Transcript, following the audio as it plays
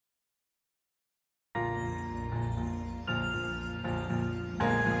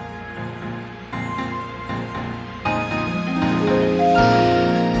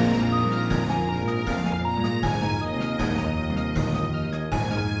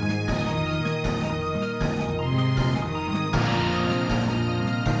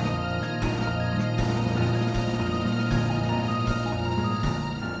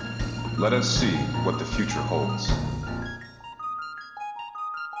Let us see what the future holds.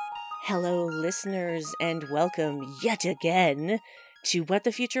 Hello, listeners, and welcome yet again to What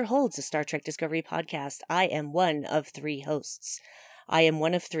the Future Holds, a Star Trek Discovery podcast. I am one of three hosts. I am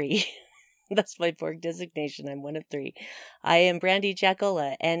one of three. That's my Borg designation. I'm one of three. I am Brandy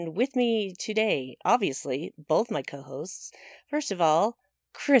Jackola, and with me today, obviously, both my co-hosts. First of all,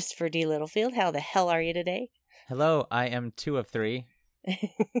 Christopher D. Littlefield. How the hell are you today? Hello, I am two of three.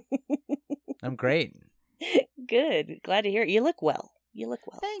 I'm great. Good. Glad to hear it. You look well. You look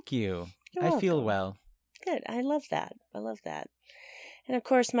well. Thank you. You're I feel welcome. well. Good. I love that. I love that. And of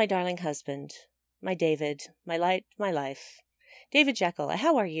course, my darling husband, my David, my light, my life. David Jackola,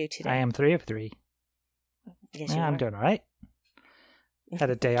 how are you today? I am three of three. Yes, Yeah, you I'm are. doing all right.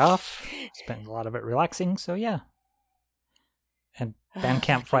 Had a day off. Spent a lot of it relaxing, so yeah. And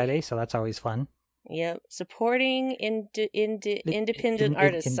Bandcamp Friday, so that's always fun. Yep. Supporting independent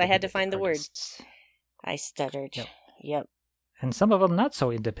artists. I had to find the word. artists. I stuttered. Yep. Yep. And some of them not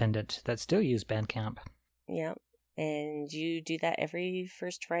so independent that still use Bandcamp. Yep. And you do that every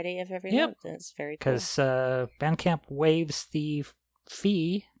first Friday of every Yep. month. That's very cool. Because Bandcamp waives the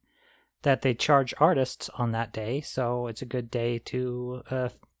fee that they charge artists on that day, so it's a good day to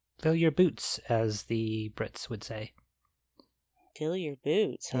fill your boots, as the Brits would say. Fill your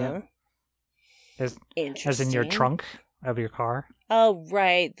boots, huh? Yeah. Interesting. As in your trunk of your car. Oh,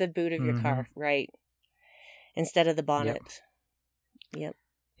 right. The boot of your Mhm. car. Right. Instead of the bonnet. Yep.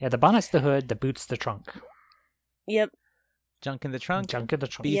 Yeah, the bonnet's the hood, the boot's the trunk. Yep. Junk in the trunk, Junk in the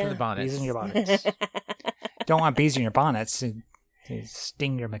trunk. bees in Yeah. the bonnets. Bees in your bonnets. Don't want bees in your bonnets. They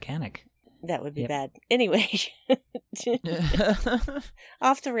sting your mechanic. That would be Yep. bad. Anyway,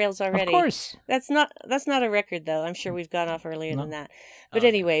 off the rails already. Of course. That's not a record though. I'm sure we've gone off earlier No. than that. But Oh,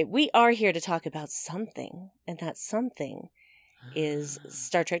 anyway, we are here to talk about something, and that something is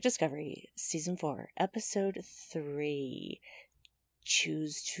Star Trek Discovery Season 4, Episode 3.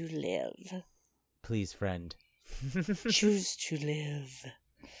 Choose to live. Please, friend. Choose to live.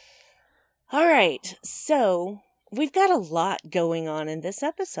 All right, so we've got a lot going on in this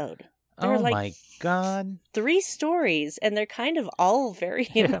episode. There Oh are like my god. 3 stories, and they're kind of all very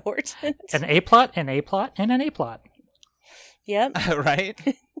Yeah. important. An A plot, an A plot, and an A plot. Yep. Right?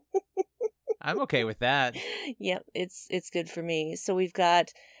 I'm okay with that. Yep, it's good for me. So we've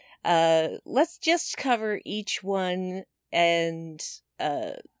got let's just cover each one, and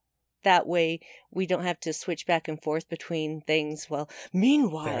that way we don't have to switch back and forth between things. Well, Fair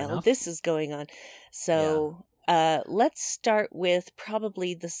meanwhile, enough. this is going on. So let's start with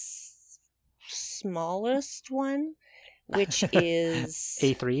probably the smallest one, which is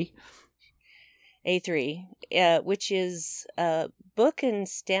A3. A3, which is Book and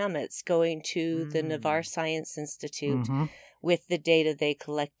Stamets going to the Navarre Science Institute Mhm. with the data they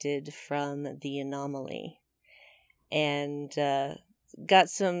collected from the anomaly. And got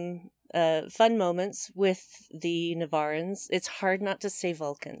some fun moments with the Navarrans. It's hard not to say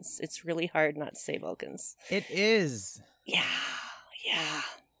Vulcans. It's really hard not to say Vulcans. It is. Yeah.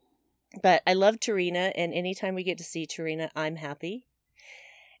 But I love Tarina, and anytime we get to see Tarina, I'm happy.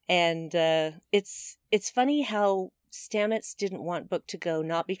 And it's funny how Stamets didn't want Book to go,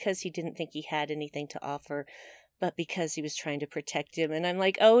 not because he didn't think he had anything to offer, but because he was trying to protect him. And I'm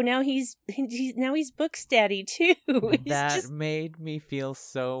like, oh, now he's Book's daddy too. That made me feel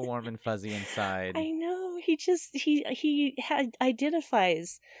so warm and fuzzy inside. I know. He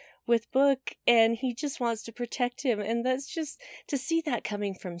identifies with Book, and he just wants to protect him. And that's just to see that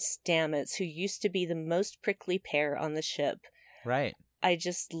coming from Stamets, who used to be the most prickly pear on the ship. Right. I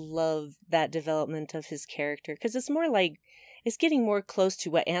just love that development of his character, because it's more like, it's getting more close to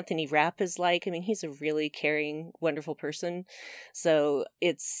what Anthony Rapp is like. I mean, he's a really caring, wonderful person. So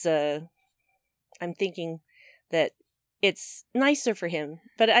it's, I'm thinking that it's nicer for him,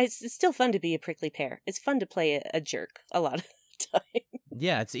 but it's still fun to be a prickly pear. It's fun to play a jerk a lot of the time.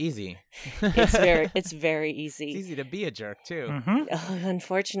 Yeah, it's easy. It's very easy. It's easy to be a jerk, too. Mhm. Oh,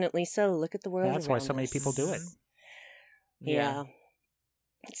 unfortunately so. Look at the world That's why around so many us. people do it. Yeah.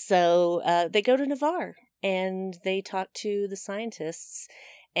 So they go to Navarre and they talk to the scientists,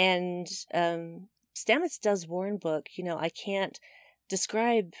 and Stamets does warn Book, I can't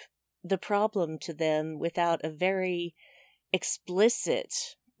describe the problem to them without a very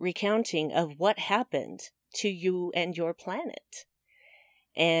explicit recounting of what happened to you and your planet.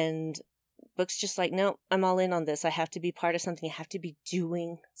 And Book's just like, no, I'm all in on this. I have to be part of something. I have to be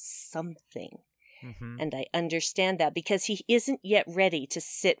doing something. Mm-hmm. And I understand that, because he isn't yet ready to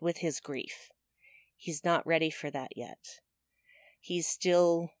sit with his grief. He's not ready for that yet. He's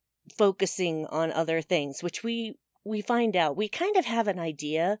still focusing on other things, which we find out. We kind of have an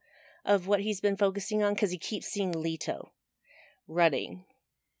idea of what he's been focusing on, because he keeps seeing Leto running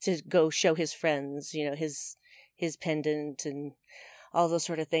to go show his friends, his pendant and all those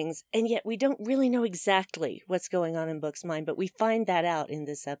sort of things. And yet we don't really know exactly what's going on in Book's mind, but we find that out in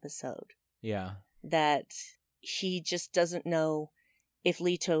this episode. Yeah. That he just doesn't know if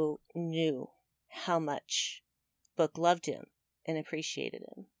Leto knew how much Book loved him and appreciated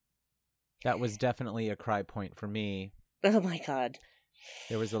him. That was definitely a cry point for me. Oh my God.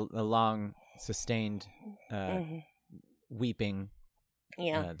 There was a long, sustained weeping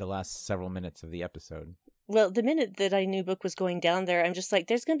the last several minutes of the episode. Well, the minute that I knew Book was going down there, I'm just like,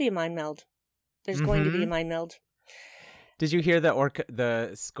 there's going to be a mind meld. There's going to be a mind meld. Did you hear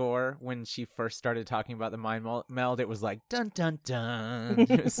the score when she first started talking about the mind meld? It was like, dun, dun, dun.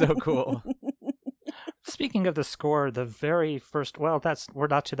 It was so cool. Speaking of the score, the very first, we're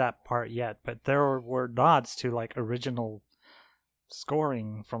not to that part yet, but there were nods to like original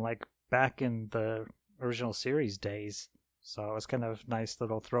scoring from like back in the original series days. So it's kind of nice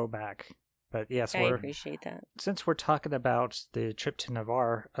little throwback. But yes, I appreciate that. Since we're talking about the trip to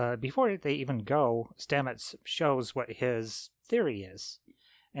Navarre, before they even go, Stamets shows what his theory is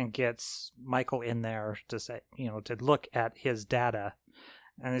and gets Michael in there to say, to look at his data.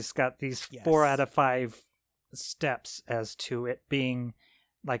 And it's got these 4 out of 5 steps as to it being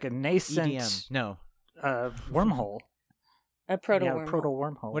like a nascent wormhole. A proto-wormhole.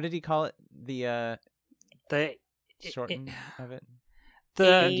 Proto-wormhole. What did he call it? The shorten of it?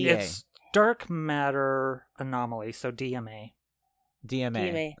 It's dark matter anomaly, so DMA.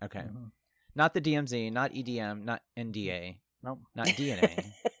 DMA. Okay. Mm-hmm. Not the DMZ, not EDM, not NDA. Nope. Not DNA.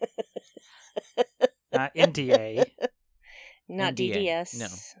 Not NDA. Not NDA. DDS. No.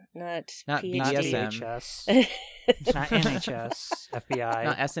 Not BDSM. Not NHS. FBI.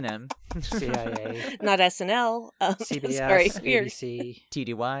 Not S&M. CIA. Not SNL. CBS. Sorry, ABC.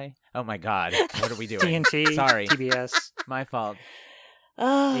 TDY. Oh my God. What are we doing? TNT. Sorry. TBS. My fault.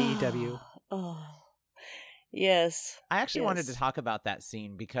 AEW. Oh. Yes. I actually wanted to talk about that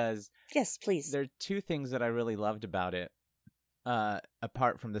scene because yes, please. There are 2 things that I really loved about it.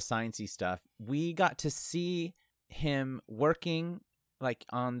 Apart from the sciencey stuff, we got to see him working like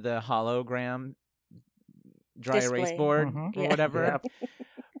on the hologram dry erase board or whatever. Yep.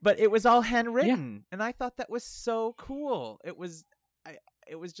 But it was all handwritten, and I thought that was so cool. It was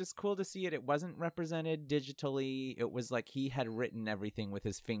just cool to see it. It wasn't represented digitally. It was like he had written everything with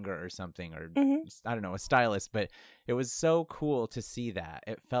his finger or something, or I don't know, a stylus. But it was so cool to see that.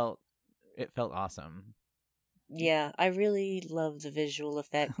 It felt awesome. Yeah, I really love the visual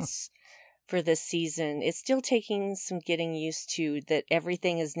effects for this season. It's still taking some getting used to that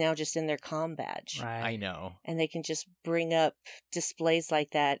everything is now just in their comm badge. Right. I know. And they can just bring up displays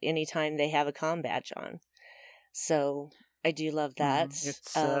like that anytime they have a comm badge on. So I do love that.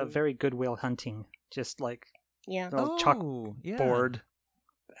 It's very Goodwill Hunting. Just like chalkboard,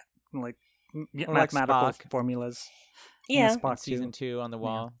 like mathematical Spock. Formulas. Yeah. Spock Season 2 on the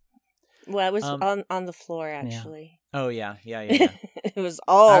wall. Well, it was on the floor, actually. Oh, yeah. It was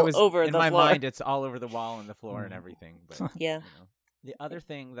all over the floor. In my mind, it's all over the wall and the floor and everything. But, yeah. The other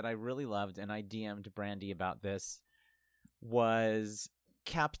thing that I really loved, and I DM'd Brandy about this, was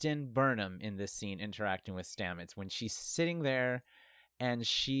Captain Burnham in this scene interacting with Stamets. When she's sitting there and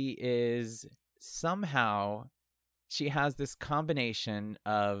she has this combination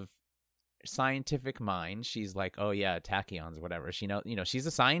of scientific mind. She's like, oh yeah, tachyons, whatever. She she's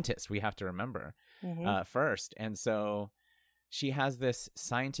a scientist. We have to remember first, and so she has this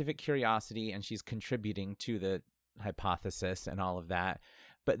scientific curiosity, and she's contributing to the hypothesis and all of that.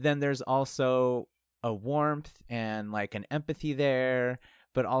 But then there's also a warmth and like an empathy there,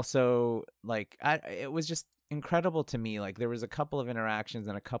 but also like it was just incredible to me. Like there was a couple of interactions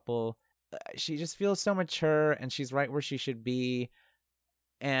and she just feels so mature, and she's right where she should be,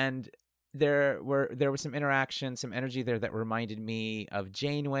 and there was some interaction, some energy there that reminded me of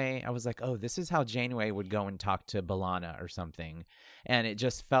Janeway. I was like, oh, this is how Janeway would go and talk to B'Elanna or something. And it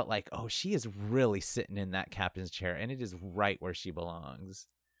just felt like, oh, she is really sitting in that captain's chair, and it is right where she belongs.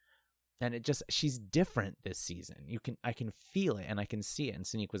 And she's different this season. I can feel it, and I can see it. And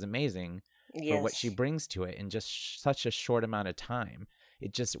Sonequa was amazing for what she brings to it in just such a short amount of time.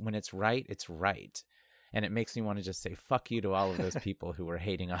 It just, when it's right, it's right. And it makes me want to just say fuck you to all of those people who were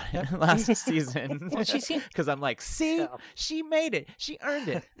hating on it last season. Because I'm like, see, she made it. She earned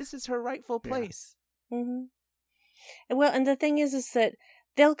it. This is her rightful place. Yeah. Mm-hmm. Well, and the thing is that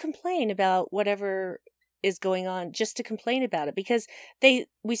they'll complain about whatever is going on just to complain about it, because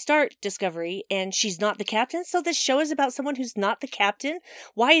we start Discovery and she's not the captain. So this show is about someone who's not the captain.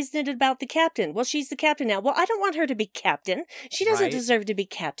 Why isn't it about the captain? Well, she's the captain now. Well, I don't want her to be captain. She doesn't deserve to be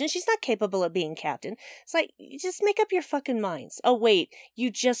captain. She's not capable of being captain. It's like, just make up your fucking minds. Oh, wait, you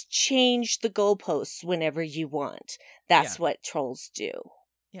just change the goalposts whenever you want. That's what trolls do.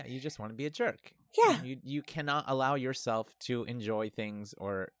 Yeah, you just want to be a jerk. Yeah. You cannot allow yourself to enjoy things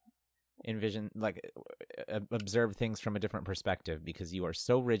or envision, like, observe things from a different perspective because you are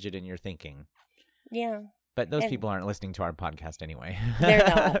so rigid in your thinking. Yeah. But those people aren't listening to our podcast anyway. They're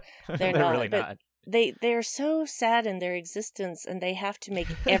not. They're not. really not. They're so sad in their existence, and they have to make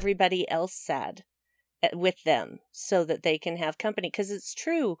everybody else sad with them so that they can have company. Because it's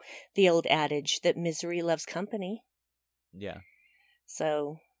true, the old adage that misery loves company. Yeah.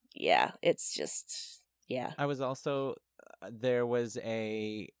 So, yeah, it's just, yeah. I was also, there was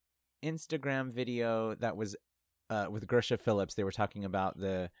a Instagram video that was with Gersha Phillips. They were talking about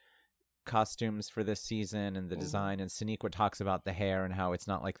the costumes for this season and the design, and Sonequa talks about the hair and how it's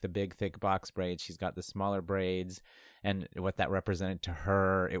not like the big thick box braids. She's got the smaller braids and what that represented to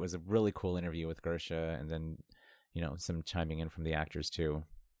her. It was a really cool interview with Gersha, and then, you know, some chiming in from the actors too.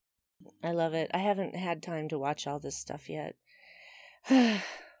 I love it. I haven't had time to watch all this stuff yet.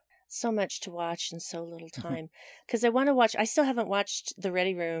 So much to watch and so little time, because I want to watch. I still haven't watched The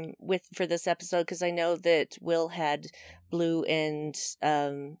Ready Room for this episode, because I know that Will had Blue and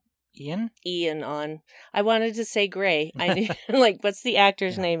Ian on. I wanted to say Gray. I knew, like, what's the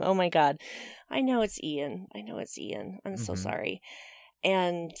actor's name? Oh my god, I know it's Ian. I'm so sorry.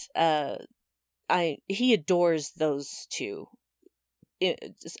 And he adores those two.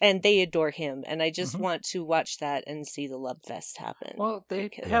 And they adore him, and I just want to watch that and see the love fest happen. Well, they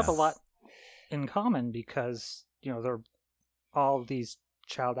have a lot in common because, you know, they're all these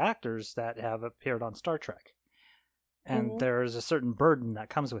child actors that have appeared on Star Trek, and there's a certain burden that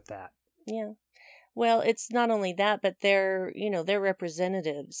comes with that. Yeah, well, it's not only that, but they're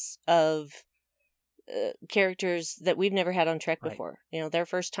representatives of characters that we've never had on Trek before. You know, they're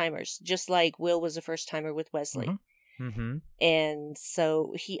first timers, just like Will was a first timer with Wesley. And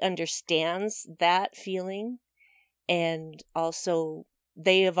so he understands that feeling, and also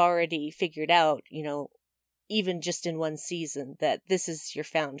they have already figured out, you know, even just in one season, that this is your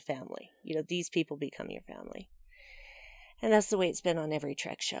found family. You know, these people become your family. And that's the way it's been on every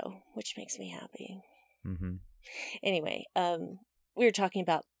Trek show, which makes me happy. Anyway, we were talking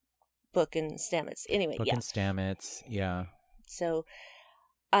about Book and Stamets. Anyway, Book and Stamets, yeah. So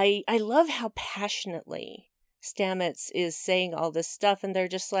I love how passionately Stamets is saying all this stuff, and they're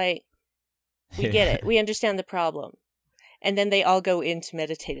just like, we get it. We understand the problem. And then they all go into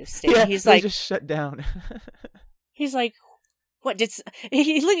meditative state. Yeah, he's they like, just shut down. He's like, what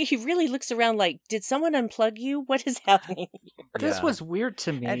he really looks around like, did someone unplug you? What is happening? This was weird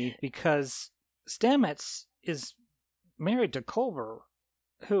to me because Stamets is married to Culber,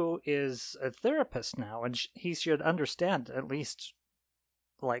 who is a therapist now, and he should understand, at least,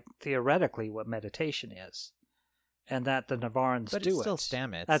 like, theoretically, what meditation is. And that the Navarans but do it's still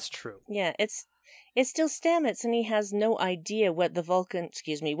Stamets. That's true. Yeah, it's still Stamets, and he has no idea what the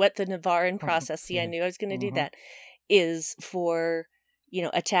Navaran process, I knew I was going to do that, is for, you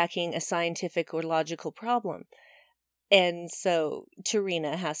know, attacking a scientific or logical problem. And so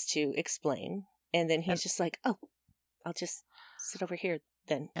Tarina has to explain, and then he's just like, oh, I'll just sit over here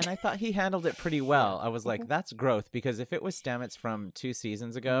then. And I thought he handled it pretty well. I was like, that's growth, because if it was Stamets from 2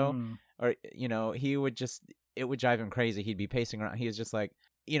 seasons ago, or, you know, it would drive him crazy. He'd be pacing around. He was just like,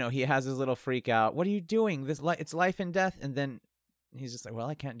 you know, he has his little freak out. What are you doing? It's life and death. And then he's just like, well,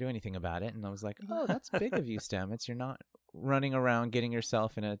 I can't do anything about it. And I was like, oh, that's big of you, Stamets. You're not running around getting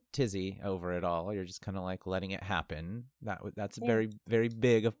yourself in a tizzy over it all. You're just kind of like letting it happen. That's very, very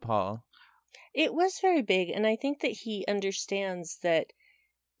big of Paul. It was very big. And I think that he understands that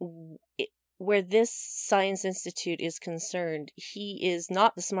where this science institute is concerned, he is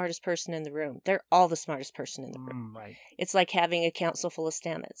not the smartest person in the room. They're all the smartest person in the room. Right. It's like having a council full of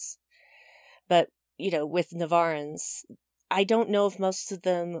Stamets. But, you know, with Navarans, I don't know if most of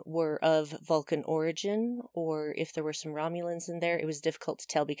them were of Vulcan origin or if there were some Romulans in there. It was difficult to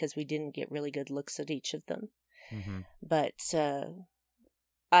tell because we didn't get really good looks at each of them. But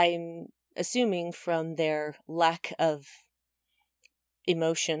I'm assuming from their lack of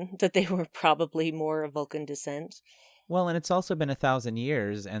emotion that they were probably more of Vulcan descent. Well, and it's also been 1,000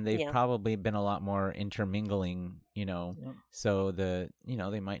 years, and they've probably been a lot more intermingling, you know, so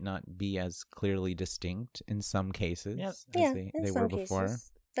they might not be as clearly distinct in some cases as they were before.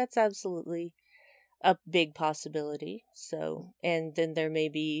 Cases, that's absolutely a big possibility. So, and then there may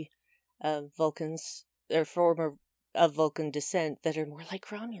be Vulcans or former of Vulcan descent that are more like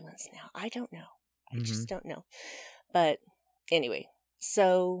Romulans now. I don't know. I just don't know. But anyway,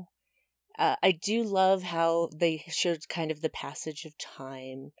 so I do love how they showed kind of the passage of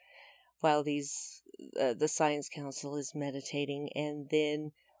time while these the Science Council is meditating, and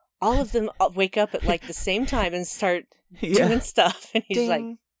then all of them wake up at like the same time and start doing stuff, and he's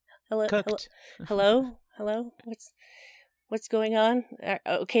Ding. like, hello, what's going on?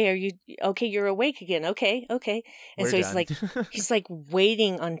 Okay, are you okay? You're awake again. Okay. And We're so done. he's like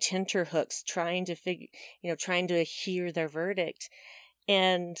waiting on tenterhooks, trying to hear their verdict,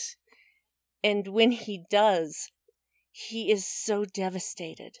 and when he does, he is so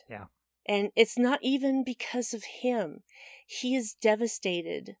devastated. Yeah. And it's not even because of him. He is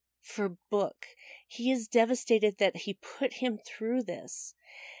devastated for Book. He is devastated that he put him through this.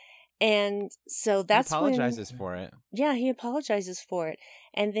 And so that's he apologizes for it. Yeah, he apologizes for it.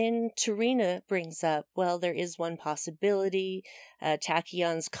 And then Tarina brings up, well, there is one possibility,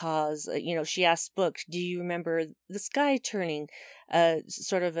 Tachyon's cause. She asks Book, do you remember the sky turning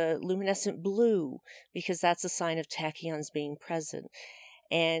sort of a luminescent blue? Because that's a sign of Tachyon's being present.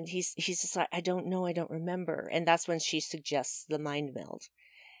 And he's just like, I don't know, I don't remember. And that's when she suggests the mind meld.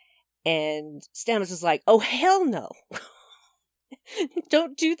 And Stamets is like, oh, hell no.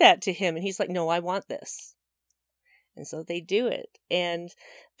 Don't do that to him. And he's like, no, I want this. And so they do it. And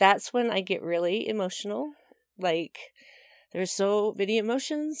that's when I get really emotional. Like, there's so many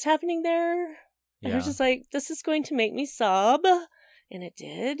emotions happening there. And I was just like, this is going to make me sob. And it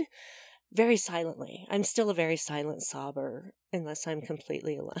did. Very silently. I'm still a very silent sobber unless I'm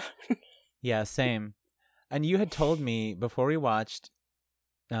completely alone. Yeah, same. And you had told me before we watched,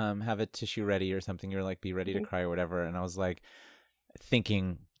 have a tissue ready or something. You're like, be ready to cry or whatever. And I was like,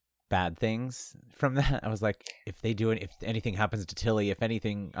 thinking bad things from that. I was like, if they do it, if anything happens to Tilly, if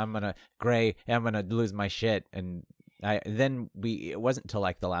anything, I'm gonna lose my shit. And it wasn't until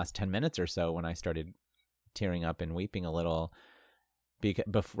like the last 10 minutes or so when I started tearing up and weeping a little.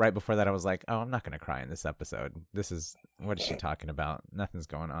 Right before that, I was like, oh, I'm not gonna cry in this episode. What is she talking about? Nothing's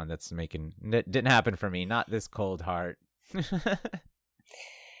going on. Didn't happen for me. Not this cold heart.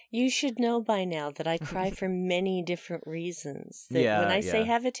 You should know by now that I cry for many different reasons. When I say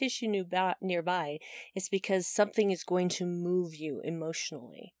have a tissue nearby, it's because something is going to move you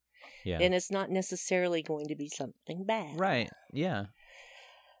emotionally. Yeah. And it's not necessarily going to be something bad. Right. Yeah.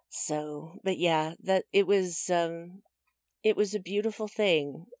 So, but yeah, that it was a beautiful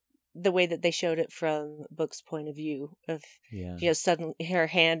thing, the way that they showed it from Book's point of view of, suddenly her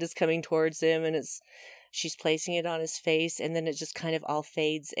hand is coming towards him and she's placing it on his face, and then it just kind of all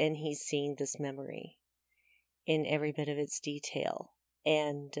fades and he's seeing this memory in every bit of its detail.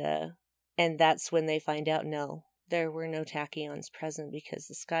 And that's when they find out, no, there were no tachyons present because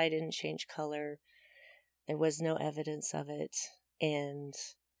the sky didn't change color. There was no evidence of it.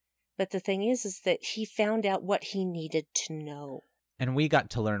 But the thing is that he found out what he needed to know. And we got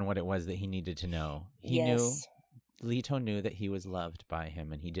to learn what it was that he needed to know. Leto knew that he was loved by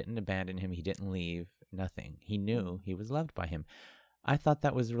him, and he didn't abandon him. He didn't leave. Nothing. He knew he was loved by him. I thought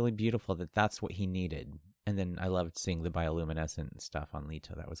that was really beautiful, that's what he needed. And then I loved seeing the bioluminescent stuff on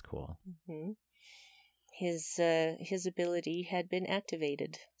Leto. That was cool. Mm-hmm. His ability had been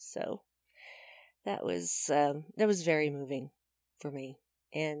activated, so that was very moving for me.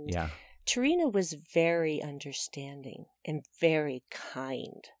 And Tarina was very understanding and very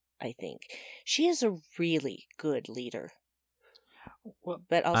kind, I think. She is a really good leader.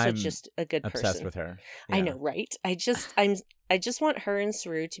 But also I'm just a good person. Obsessed with her. Yeah. I know, right? I just want her and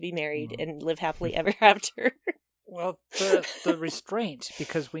Saru to be married and live happily ever after. Well, the restraint,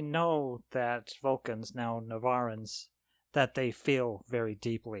 because we know that Vulcans, now Navarans, that they feel very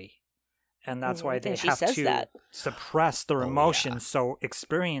deeply. And that's why they have to suppress their emotions. So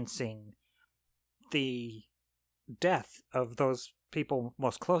experiencing the death of those people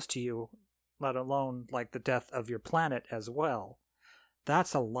most close to you, let alone like the death of your planet as well,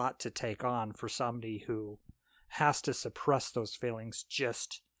 that's a lot to take on for somebody who has to suppress those feelings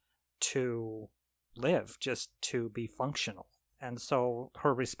just to live, just to be functional. And so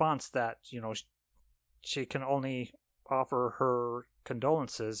her response that, she can only offer her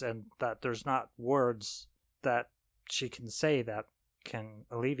condolences and that there's not words that she can say that can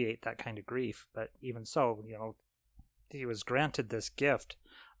alleviate that kind of grief. But even so, he was granted this gift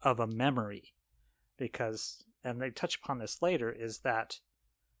of a memory because, and they touch upon this later, is that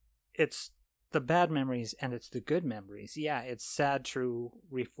it's the bad memories and it's the good memories. Yeah, it's sad to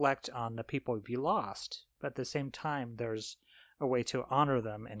reflect on the people you lost, but at the same time, there's a way to honor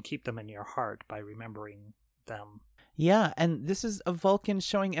them and keep them in your heart by remembering them. Yeah, and this is a Vulcan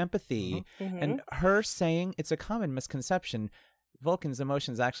showing empathy. Mm-hmm. And her saying, it's a common misconception, Vulcan's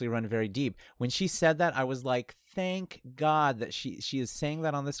emotions actually run very deep. When she said that, I was like, thank God that she is saying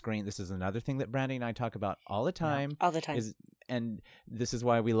that on the screen. This is another thing that Brandy and I talk about all the time. Yeah, all the time. And this is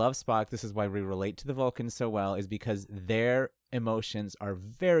why we love Spock. This is why we relate to the Vulcans so well, is because their emotions are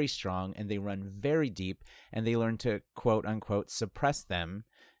very strong and they run very deep, and they learn to, quote unquote, suppress them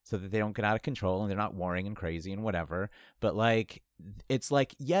so that they don't get out of control and they're not warring and crazy and whatever. But like, it's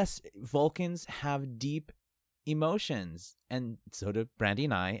like, yes, Vulcans have deep emotions, and so do Brandy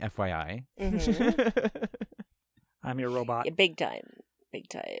and I, FYI. Mm-hmm. I'm your robot. Yeah, big time.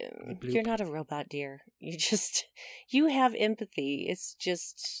 You're not a robot, dear. You have empathy. It's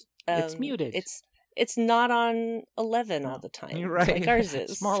just it's muted. It's not on 11 all the time. You're right. It's like ours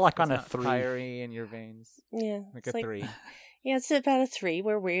is. It's more like on it's a 3. Fiery in your veins. Yeah, Like a 3. Yeah, it's about a 3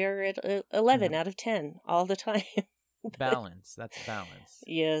 where we're at 11 out of 10 all the time. Balance. That's balance.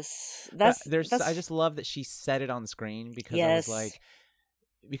 Yes. I just love that she said it on screen, because I was like,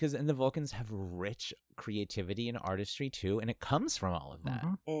 and the Vulcans have rich creativity and artistry too, and it comes from all of that.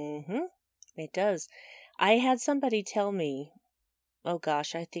 Mm-hmm. It does. I had somebody tell me, oh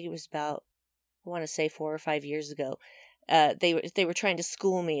gosh, I think it was about, I want to say 4 or 5 years ago, they were trying to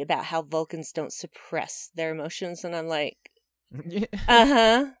school me about how Vulcans don't suppress their emotions, and I'm like,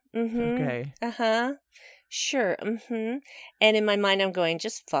 uh-huh, mm-hmm, okay, uh-huh, sure, mm-hmm. And in my mind I'm going,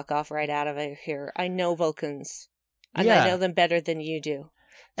 just fuck off right out of here. I know Vulcans. And I know them better than you do.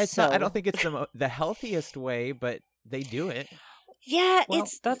 It's not, I don't think it's the healthiest way, but they do it. Yeah, well,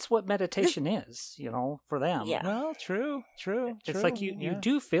 that's what meditation is, for them. Yeah. Well, true. It's like you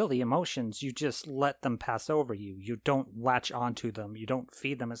do feel the emotions, you just let them pass over you. You don't latch onto them. You don't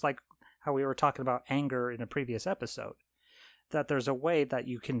feed them. It's like how we were talking about anger in a previous episode, that there's a way that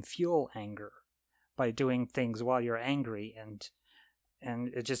you can fuel anger by doing things while you're angry, and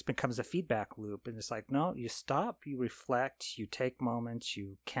it just becomes a feedback loop. And it's like, no, you stop, you reflect, you take moments,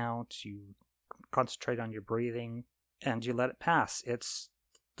 you count, you concentrate on your breathing, and you let it pass. It's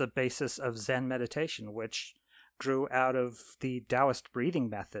the basis of Zen meditation, which grew out of the Taoist breathing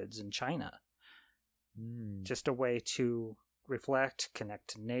methods in China. Just a way to reflect, connect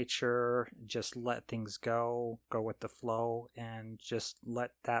to nature, just let things go with the flow, and just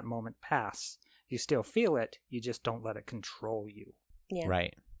let that moment pass. You still feel it, you just don't let it control you. Yeah.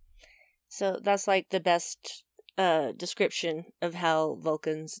 Right. So that's like the best description of how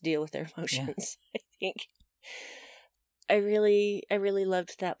Vulcans deal with their emotions, I think. I really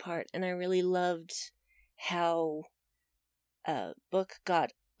loved that part, and I really loved how Book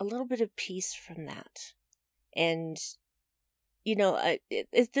got a little bit of peace from that. And,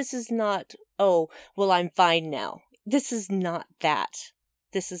 this is not, oh, well, I'm fine now. This is not that.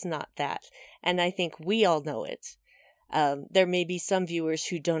 And I think we all know it. There may be some viewers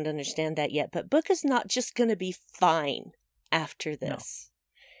who don't understand that yet, but Book is not just going to be fine after this. No.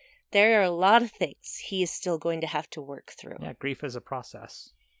 There are a lot of things he is still going to have to work through. Yeah, grief is a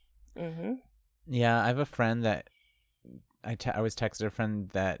process. Mm-hmm. Yeah, I have a friend that I was texted a friend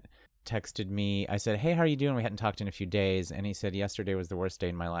that texted me. I said, hey, how are you doing? We hadn't talked in a few days. And he said, yesterday was the worst day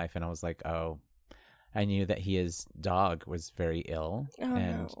in my life. And I was like, oh, I knew that his dog was very ill. Oh,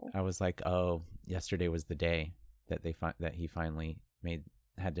 and no. I was like, oh, yesterday was the day that he finally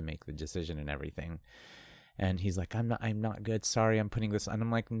had to make the decision and everything. And he's like, I'm not good. Sorry, I'm putting this. And I'm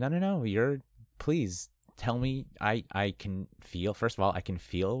like, no. Please tell me. I can feel. First of all, I can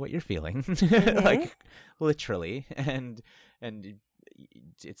feel what you're feeling, Mm-hmm. like literally. And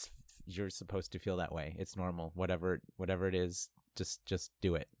it's, you're supposed to feel that way. It's normal. Whatever it is, just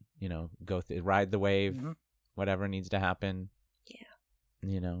do it. Go through, ride the wave. Mm-hmm. Whatever needs to happen.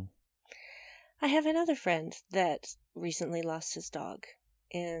 Yeah. I have another friend that recently lost his dog,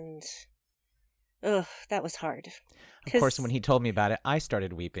 and that was hard. Of course, when he told me about it, I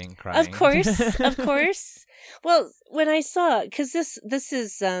started weeping, crying. Of course. Well, when I saw, because this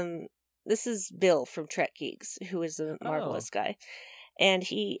is Bill from Trek Geeks, who is a marvelous guy, and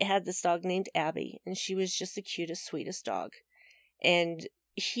he had this dog named Abby, and she was just the cutest, sweetest dog, and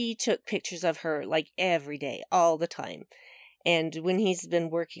he took pictures of her like every day, all the time. And when he's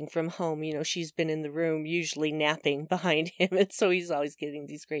been working from home, she's been in the room, usually napping behind him. And so he's always getting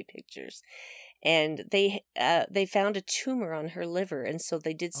these great pictures. And they found a tumor on her liver. And so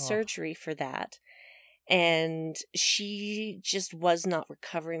they did surgery for that. And she just was not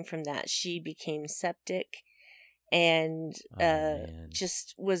recovering from that. She became septic and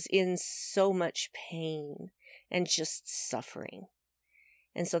just was in so much pain and just suffering.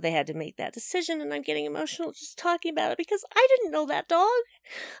 And so they had to make that decision, and I'm getting emotional just talking about it because I didn't know that dog.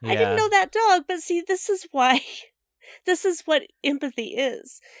 Yeah. I didn't know that dog, but see, this is why this is what empathy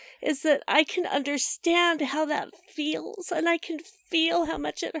is that I can understand how that feels, and I can feel how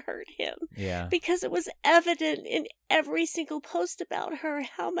much it hurt him. Yeah. Because it was evident in every single post about her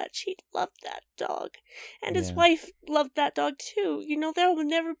how much he loved that dog. And his wife loved that dog too. You know, there will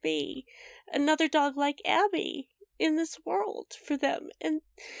never be another dog like Abby in this world for them.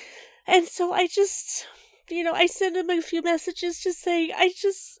 And so I just, you know, I sent him a few messages just saying, I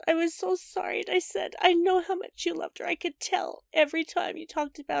was so sorry. And I said, I know how much you loved her. I could tell every time you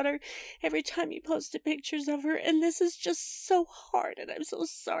talked about her, every time you posted pictures of her. And this is just so hard. And I'm so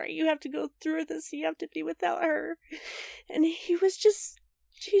sorry you have to go through this. You have to be without her. And he's just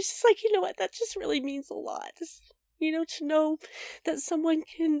like, you know what? That just really means a lot. You know, to know that someone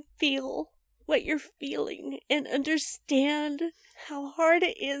can feel what you're feeling and understand how hard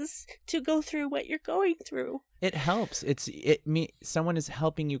it is to go through what you're going through. It helps. Someone is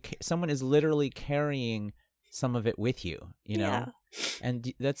helping you. Someone is literally carrying some of it with you, you know? Yeah.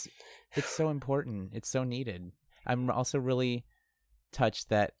 And it's so important. It's so needed. I'm also really touched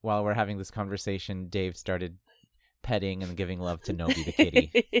that while we're having this conversation, Dave started petting and giving love to Nobi the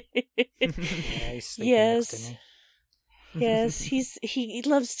kitty. Yeah, he's sleeping Yes. next to me. Yes, he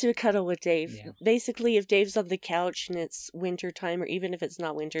loves to cuddle with Dave. Yeah. Basically, if Dave's on the couch and it's winter time, or even if it's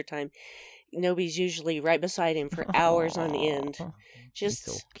not winter time, Nobi's usually right beside him for hours on end. Just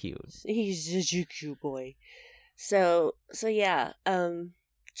He's so cute. He's just a cute boy. So yeah,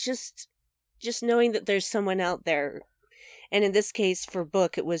 just knowing that there's someone out there, and in this case for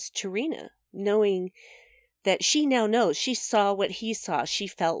Book, it was Tarina, knowing that she now knows. She saw what he saw. She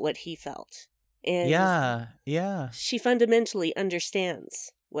felt what he felt. And yeah. she fundamentally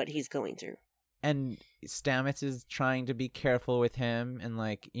understands what he's going through. And Stamets is trying to be careful with him, and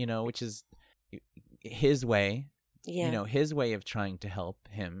like, you know, which is his way. Yeah. You know, his way of trying to help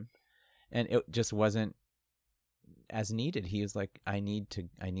him, and it just wasn't as needed. He was like, I need to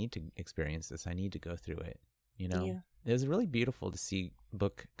experience this. I need to go through it. You know, Yeah. It was really beautiful to see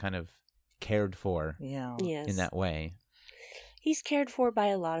Book kind of cared for Yeah. Yes. in that way. He's cared for by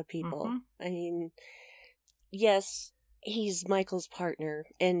a lot of people. Mm-hmm. I mean, yes, he's Michael's partner,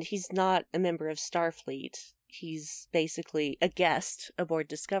 and he's not a member of Starfleet. He's basically a guest aboard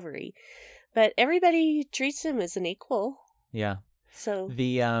Discovery. But everybody treats him as an equal. Yeah. So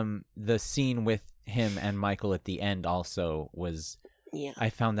the scene with him and Michael at the end also was, yeah. I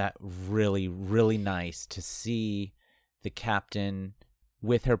found that really, really nice to see the captain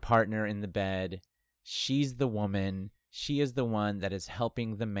with her partner in the bed. She's the woman. She is the one that is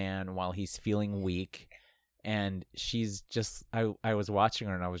helping the man while he's feeling weak. And she's just, I was watching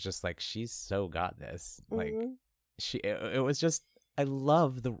her and I was just like, she's so got this. Like, it was just, I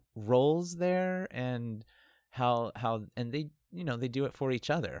love the roles there, and how, and they, you know, they do it for each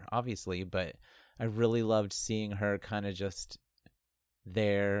other, obviously, but I really loved seeing her kind of just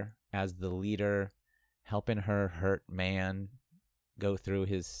there as the leader, helping her hurt man go through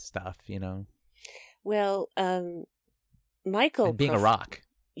his stuff, you know? Well, Michael... And being a rock.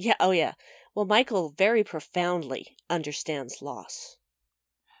 Yeah, oh yeah. Well, Michael very profoundly understands loss.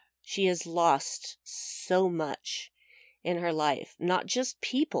 She has lost so much in her life. Not just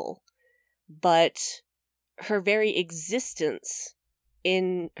people, but her very existence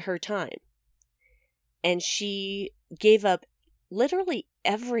in her time. And she gave up literally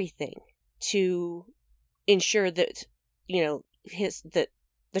everything to ensure that, you know, that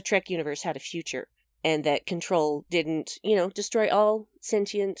the Trek universe had a future, and that Control didn't, you know, destroy all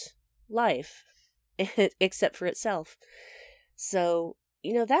sentient life except for itself. So,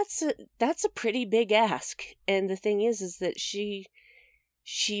 you know, that's a pretty big ask. And the thing is that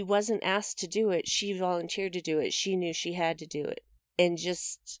she wasn't asked to do it. She volunteered to do it. She knew she had to do it. And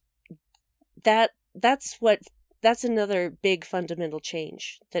just that's another big fundamental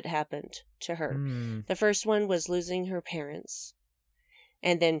change that happened to her. The first one was losing her parents,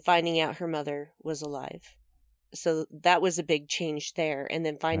 and then finding out her mother was alive. So that was a big change there. And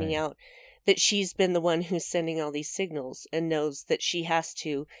then finding out that she's been the one who's sending all these signals, and knows that she has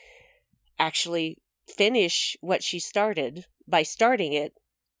to actually finish what she started by starting it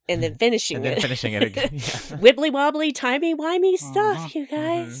and then finishing and then it. finishing it again. Yeah. Wibbly wobbly, timey wimey stuff, you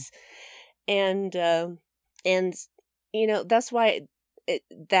guys. And you know, that's why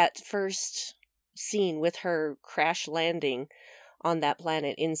that first scene with her crash landing on that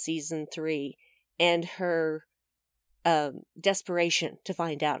planet in season 3, and her desperation to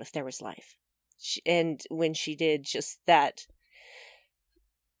find out if there was life, and when she did just that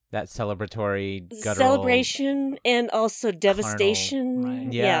celebratory guttural celebration, and also devastation, carnal,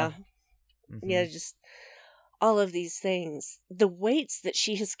 right? Yeah. Mm-hmm. Yeah, just all of these things, the weights that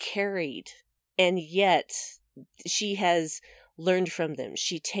she has carried, and yet she has learned from them.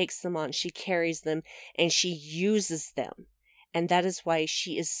 She takes them on, she carries them, and she uses them. And that is why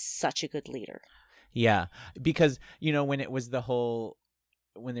she is such a good leader. Yeah, because, you know, when it was the whole,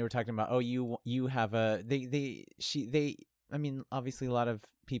 when they were talking about, oh, you have a, I mean, obviously a lot of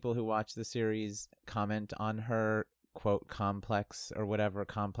people who watch the series comment on her, quote, complex or whatever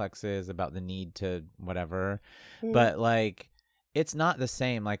complex is about the need to whatever. But like, it's not the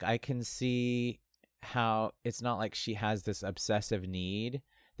same. Like, I can see how it's not like she has this obsessive need.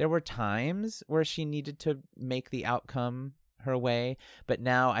 There were times where she needed to make the outcome her way, but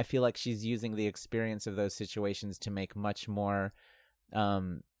now I feel like she's using the experience of those situations to make much more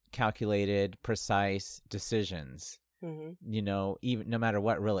calculated, precise decisions. You know, even no matter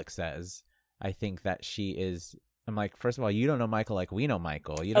what Rillick says, I think that she is. I'm like, first of all, you don't know Michael like we know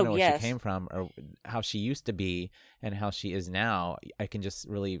Michael. You don't know where she came from or how she used to be and how she is now. I can just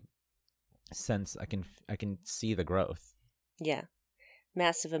really sense. I can see the growth. Yeah,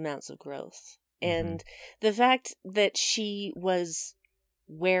 massive amounts of growth. And the fact that she was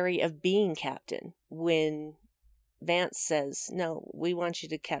wary of being captain when Vance says, no, we want you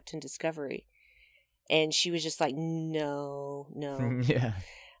to captain Discovery. And she was just like, no. Yeah.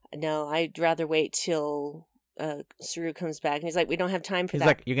 No, I'd rather wait till Saru comes back. And he's like, we don't have time for that. He's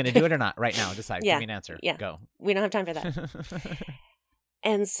like, you're going to do it or not right now? Decide. Give me an answer. Yeah. Go. We don't have time for that.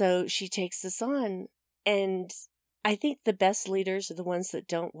 And so she takes this on. And I think the best leaders are the ones that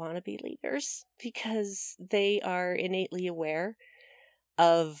don't want to be leaders because they are innately aware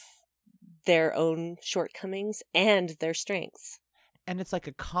of their own shortcomings and their strengths. And it's like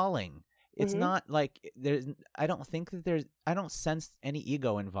a calling. It's not like I don't sense any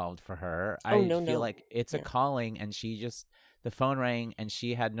ego involved for her. I feel like it's a calling, and the phone rang and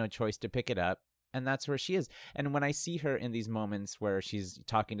she had no choice to pick it up. And that's where she is. And when I see her in these moments where she's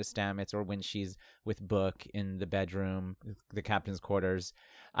talking to Stamets or when she's with Book in the bedroom, the captain's quarters,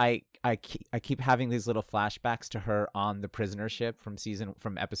 I keep having these little flashbacks to her on the prisoner ship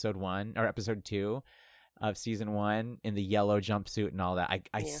from episode 1 or episode 2 of season 1 in the yellow jumpsuit and all that.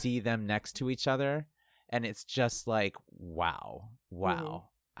 I see them next to each other, and it's just like, wow,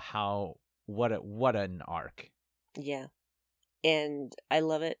 how what an arc. Yeah. And I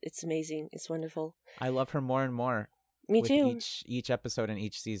love it. It's amazing. It's wonderful. I love her more and more. Me too. Each episode and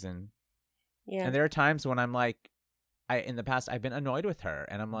each season. Yeah. And there are times when I'm like, in the past, I've been annoyed with her.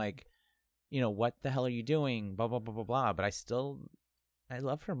 And I'm like, you know, what the hell are you doing? Blah, blah, blah, blah, blah. But I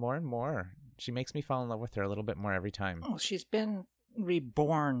love her more and more. She makes me fall in love with her a little bit more every time. Oh, she's been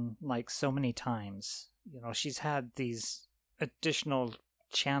reborn like so many times. You know, she's had these additional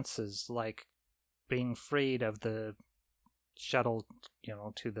chances, like being freed of the shuttle, you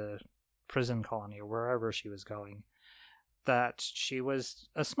know, to the prison colony or wherever she was going, that she was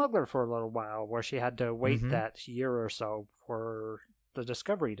a smuggler for a little while where she had to wait that year or so for the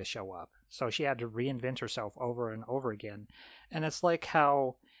Discovery to show up. So she had to reinvent herself over and over again. And it's like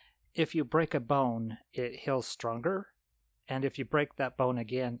how if you break a bone, it heals stronger. And if you break that bone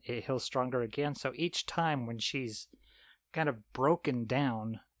again, it heals stronger again. So each time when she's kind of broken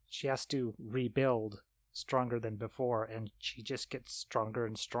down, she has to rebuild stronger than before, and she just gets stronger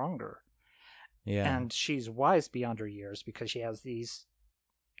and stronger. Yeah. And she's wise beyond her years because she has these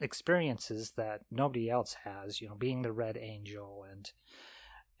experiences that nobody else has, you know, being the Red Angel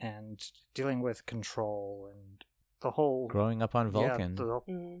and dealing with control and the whole growing up on Vulcan.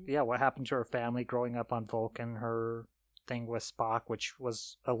 What happened to her family growing up on Vulcan, her thing with Spock, which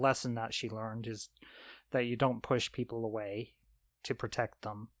was a lesson that she learned, is that you don't push people away to protect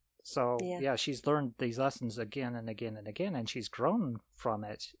them. So, she's learned these lessons again and again and again, and she's grown from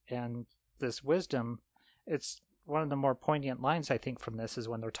it. And this wisdom, it's one of the more poignant lines, I think, from this is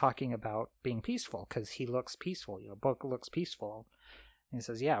when they're talking about being peaceful, because he looks peaceful. You know, Book looks peaceful. And he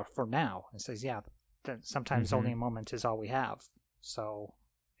says, yeah, for now. And he says, yeah, that sometimes only a moment is all we have. So,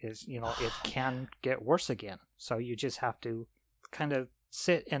 it can get worse again. So you just have to kind of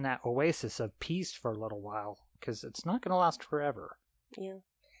sit in that oasis of peace for a little while, because it's not going to last forever. Yeah.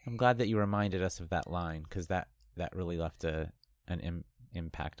 I'm glad that you reminded us of that line, because that really left an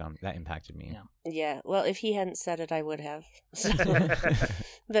impact on that. Impacted me. Yeah. Well, if he hadn't said it, I would have. So,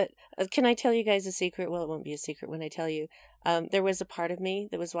 but can I tell you guys a secret? Well, it won't be a secret when I tell you. There was a part of me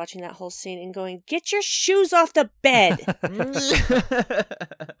that was watching that whole scene and going, "Get your shoes off the bed."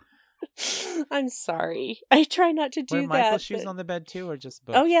 I'm sorry. I try not to do that. Were Michael's shoes on the bed too, or just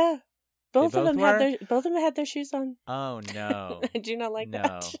Book? Oh yeah. Both of them had their shoes on. Oh no! I do not like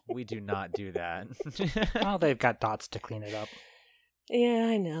that. No, we do not do that. Well, they've got Dots to clean it up. Yeah,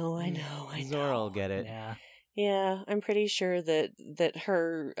 I know. Zora will get it. Yeah. Yeah, I'm pretty sure that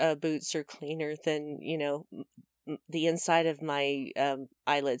her boots are cleaner than, the inside of my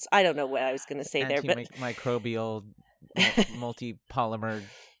eyelids. I don't know what I was going to say there, but Antimicrobial, multi-polymer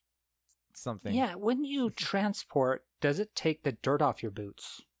something. Yeah, when you transport, does it take the dirt off your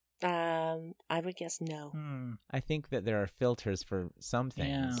boots? I would guess no. I think that there are filters for some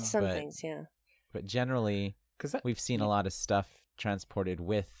things. Yeah. Some things, yeah. But generally, we've seen a lot of stuff transported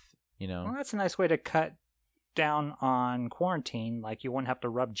with, Well, that's a nice way to cut down on quarantine. Like, you wouldn't have to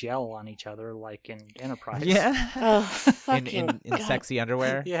rub gel on each other like in Enterprise. Yeah. Oh, fucking in sexy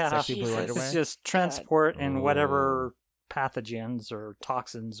underwear. Yeah. Sexy blue Jesus. underwear. It's just transport God. and whatever pathogens or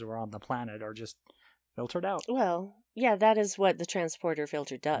toxins are on the planet are just filtered out. Well, yeah, that is what the transporter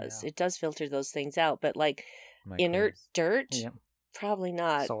filter does. Yeah. It does filter those things out, but like Microbes. inert dirt, Yeah. probably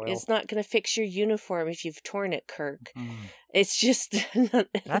not. Soil. It's not going to fix your uniform if you've torn it, Kirk. It's just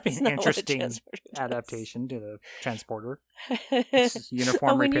That'd be an interesting adaptation to the transporter. It's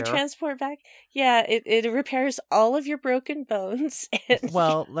uniform when you repair. transport back, yeah, it repairs all of your broken bones. And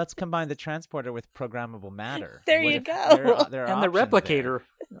Well, let's combine the transporter with programmable matter. There What you if go. there are And the options replicator.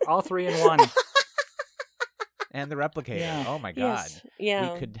 All three in one. there? And the replicator. Yeah. Oh my god. yes,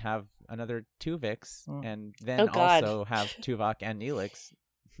 yeah. We could have another Tuvix and then Oh, God. also have Tuvok and Neelix.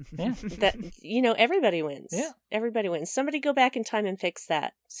 Yeah. That everybody wins. Yeah. Everybody wins. Somebody go back in time and fix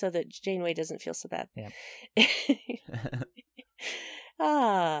that so that Janeway doesn't feel so bad. Yeah.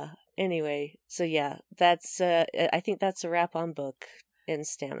 Anyway, so yeah, that's I think that's a wrap on Book and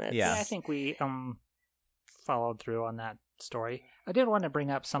Stamets. Yeah. I think we followed through on that story. I did want to bring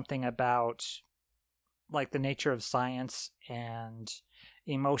up something about like the nature of science and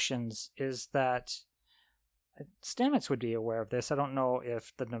emotions, is that Stamets would be aware of this. I don't know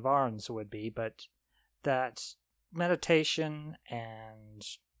if the Navarans would be, but that meditation and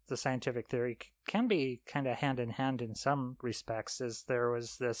the scientific theory can be kind of hand in hand in some respects. Is there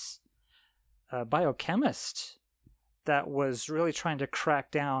was this biochemist that was really trying to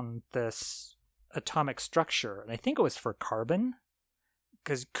crack down this atomic structure, and I think it was for carbon,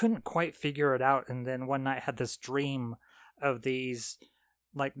 because couldn't quite figure it out, and then one night had this dream of these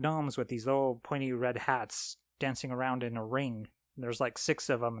like gnomes with these little pointy red hats dancing around in a ring. And there's like 6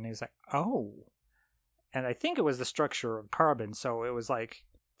 of them, and he's like, oh. And I think it was the structure of carbon, so it was like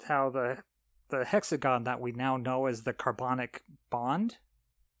how the hexagon that we now know as the carbonic bond,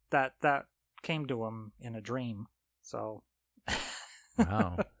 that came to him in a dream. So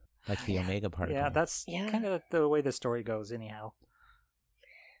Wow. Like the Omega particle. yeah, that's kind of the way the story goes anyhow.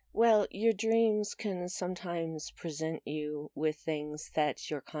 Well, your dreams can sometimes present you with things that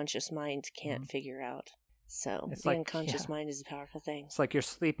your conscious mind can't figure out. So It's the like- unconscious yeah. mind is a powerful thing. It's like your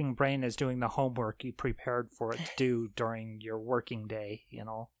sleeping brain is doing the homework you prepared for it to do during your working day,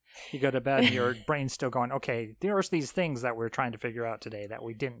 You go to bed and your brain's still going, okay, there's these things that we're trying to figure out today that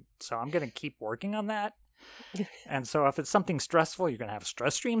we didn't, so I'm going to keep working on that. And so if it's something stressful, you're going to have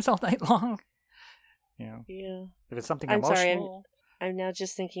stress dreams all night long. Yeah. If it's something I'm sorry, emotional... I'm now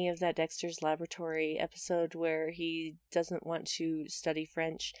just thinking of that Dexter's Laboratory episode where he doesn't want to study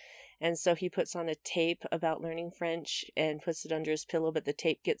French, and so he puts on a tape about learning French and puts it under his pillow, but the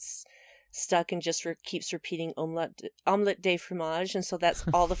tape gets stuck and just keeps repeating omelette de fromage, and so that's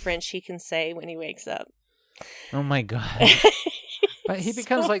all the French he can say when he wakes up. Oh my god. But he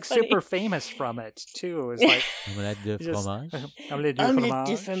becomes so like funny. super famous from it too. It's like Omelette de he just- fromage? Omelette de Omelette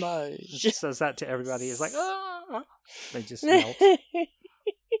de fromage. fromage. Just says that to everybody. It's like, oh, they just melt.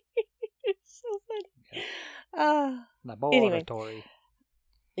 So funny. Laboratory.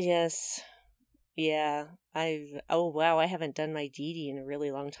 Yes. Yeah. I haven't done my DD in a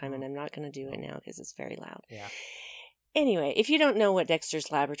really long time, and I'm not going to do it now because it's very loud. Yeah. Anyway, if you don't know what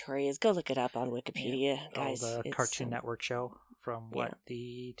Dexter's Laboratory is, go look it up on Wikipedia, guys. The It's, Cartoon Network show from what, yeah.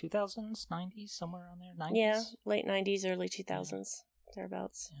 the 2000s, 90s, somewhere around there? 90s? Yeah, late 90s, early 2000s,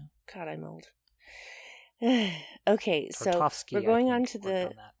 thereabouts. Yeah. God, I'm old. Okay, so Tarkovsky, we're going I on think, to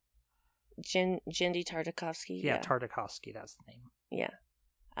worked the on that. Jindy Tartakovsky. Yeah, Tartakovsky, that's the name.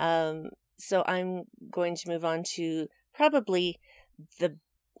 Yeah. So I'm going to move on to probably the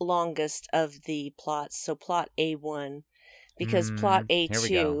longest of the plots. So plot A1, because plot here we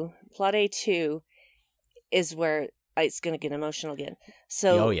go. A2 is where it's going to get emotional again.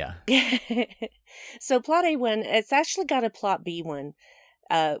 So Oh yeah. so plot A1, it's actually got a plot B1.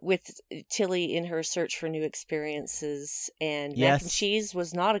 With Tilly in her search for new experiences, and mac and Yes. cheese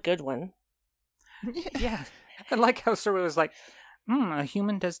was not a good one. Yeah. I like how Sora was like, a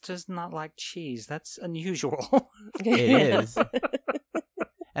human does not like cheese. That's unusual. It is.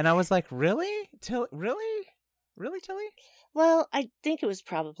 And I was like, really? Really, Tilly? Well, I think it was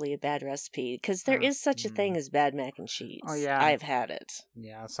probably a bad recipe because there is such a thing as bad mac and cheese. Oh, yeah. I've had it.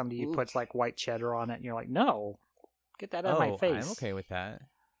 Yeah, somebody Oof. puts like white cheddar on it, and you're like, no, get that out of my face. I'm okay with that.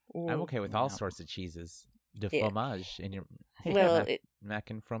 I'm okay with all sorts of cheeses. De fromage in your mac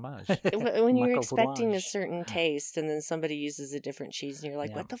and fromage. When you're expecting a certain taste and then somebody uses a different cheese and you're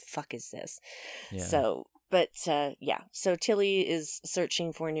like, what the fuck is this? Yeah. So, but so Tilly is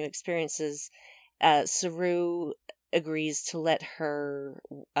searching for new experiences. Saru agrees to let her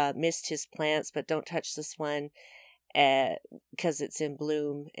mist his plants, but don't touch this one because it's in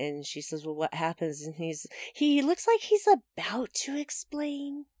bloom. And she says, well, what happens? And he looks like he's about to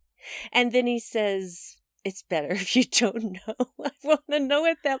explain. And then he says, it's better if you don't know. I want to know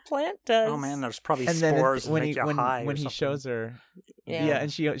what that plant does. Oh man, there's probably spores when make you high when he shows her,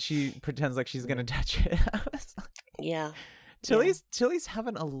 and she pretends like she's gonna touch it. Yeah. Tilly's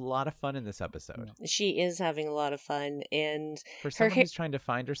having a lot of fun in this episode. She is having a lot of fun, and for someone who's trying to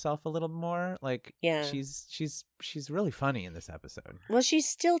find herself a little more, like she's really funny in this episode. Well, she's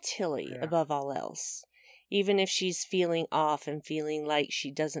still Tilly above all else. Even if she's feeling off and feeling like she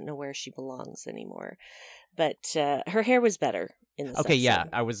doesn't know where she belongs anymore. But her hair was better in this episode. Yeah.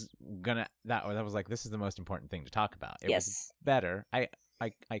 I was gonna... That was like, this is the most important thing to talk about. It was better. I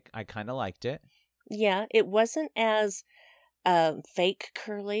kind of liked it. Yeah, it wasn't as fake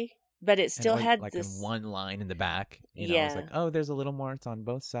curly, but it still had like this... in one line in the back. You know, it's like, oh, there's a little more. It's on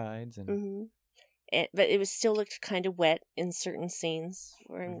both sides. And... but it was still looked kind of wet in certain scenes.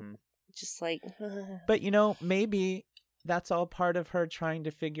 Just like, but maybe that's all part of her trying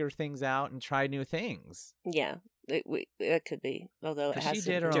to figure things out and try new things. Yeah, it could be. Although it has she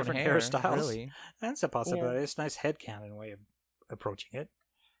did her different own hair, hairstyles. Really. That's a possibility. Yeah. It's a nice headcanon way of approaching it.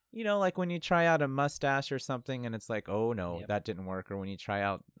 Like when you try out a mustache or something, and it's like, oh no, that didn't work. Or when you try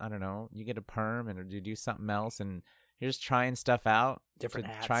out, I don't know, you get a perm and you do something else, and you're just trying stuff out, different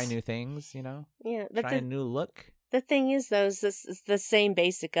hats. Try new things. Yeah, but try a new look. The thing is, though, this is the same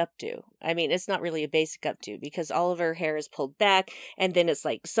basic updo. I mean, it's not really a basic updo because all of her hair is pulled back, and then it's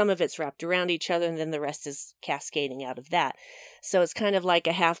like some of it's wrapped around each other, and then the rest is cascading out of that. So it's kind of like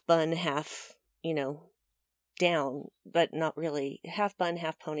a half bun, half, down, but not really. Half bun,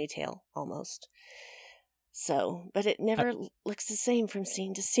 half ponytail, almost. So, but it never looks the same from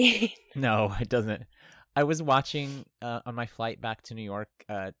scene to scene. No, it doesn't. I was watching on my flight back to New York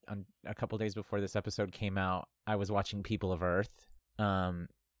on a couple days before this episode came out. I was watching People of Earth. No.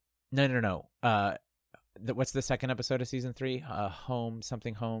 What's the second episode of season 3? Home.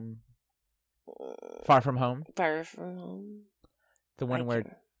 Far From Home. Far From Home. The one where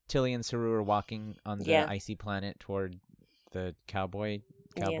Tilly and Saru are walking on the icy planet toward the cowboys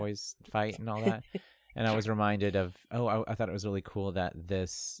fight and all that. And I was reminded of, I thought it was really cool that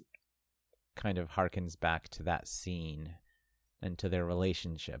this kind of harkens back to that scene and to their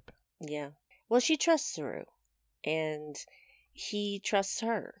relationship. Yeah. Well, she trusts Saru, and he trusts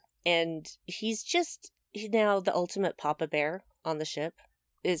her, and he's just now the ultimate Papa Bear on the ship.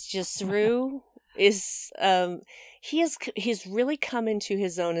 It's just Saru is he's really come into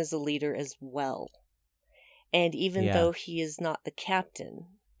his own as a leader as well. And even though he is not the captain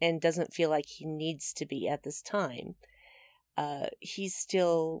and doesn't feel like he needs to be at this time, he's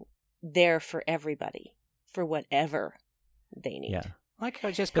still there for everybody, for whatever they need. Yeah. Like how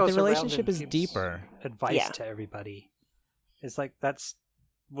it just goes the relationship is deeper. Advice to everybody. It's like that's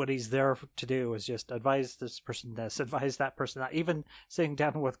what he's there to do, is just advise this person this, advise that person that. Even sitting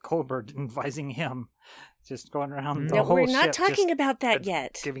down with Colbert and advising him, just going around the whole ship. We're not talking about that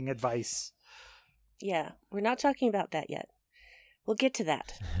yet. Giving advice. Yeah, we're not talking about that yet. We'll get to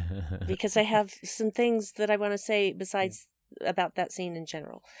that because I have some things that I want to say besides about that scene in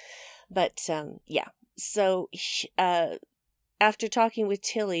general. But so after talking with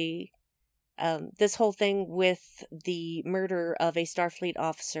Tilly, this whole thing with the murder of a Starfleet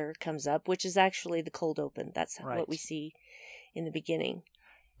officer comes up, which is actually the cold open. That's what we see in the beginning.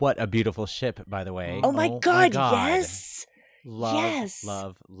 What a beautiful ship, by the way. Oh my God, yes!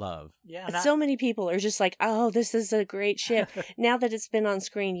 Love. Yeah, so many people are just like, oh, this is a great ship. Now that it's been on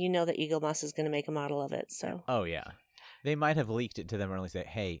screen, you know that Eaglemoss is going to make a model of it. So. Oh, yeah. They might have leaked it to them early, say,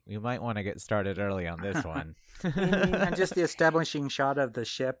 hey, we might want to get started early on this one. And just the establishing shot of the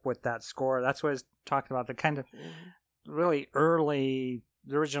ship with that score, that's what I was talking about, the kind of really early,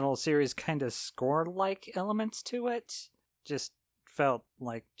 the original series kind of score-like elements to it. Just felt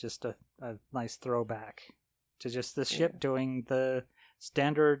like just a nice throwback to just the ship doing the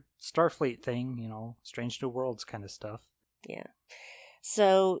standard Starfleet thing, Strange New Worlds kind of stuff. Yeah.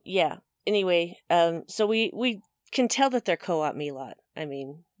 So, anyway, so we can tell that they're co-op Milot. I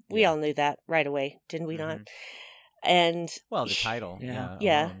mean, we all knew that right away, didn't we not? And Well, the title. Yeah.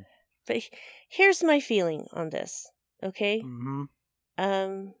 Yeah. alone. but here's my feeling on this. Okay.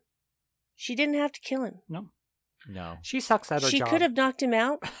 Mm-hmm. She didn't have to kill him. No. No. She sucks at her She job. could have knocked him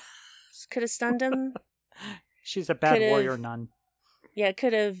out. Could have stunned him. She's a bad could've- warrior nun. Yeah,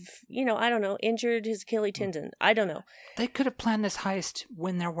 could have, I don't know, injured his Achilles tendon. I don't know. They could have planned this heist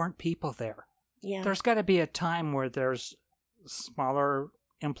when there weren't people there. Yeah. There's got to be a time where there's smaller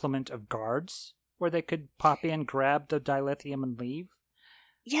implement of guards where they could pop in, grab the dilithium, and leave.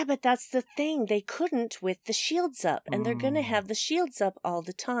 Yeah, but that's the thing. They couldn't with the shields up, and they're going to have the shields up all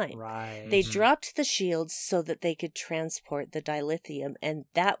the time. Right. They dropped the shields so that they could transport the dilithium, and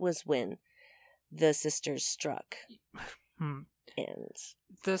that was when the sisters struck. And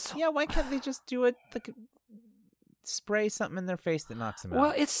This. Yeah, why can't they just do it? Like, spray something in their face that knocks them out.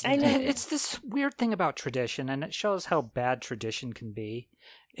 Well, it's I know. it's this weird thing about tradition, and it shows how bad tradition can be.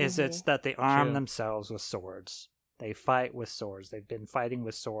 Is it's that they arm True. themselves with swords. They fight with swords. They've been fighting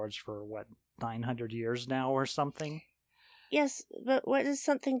with swords for 900 years now or something. yes, but what is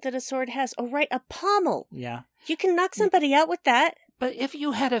something that a sword has? Oh, right, a pommel. Yeah. You can knock somebody out with that. But if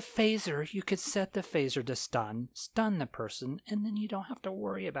you had a phaser, you could set the phaser to stun the person, and then you don't have to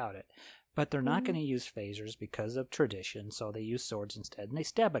worry about it. But they're not going to use phasers because of tradition, so they use swords instead, and they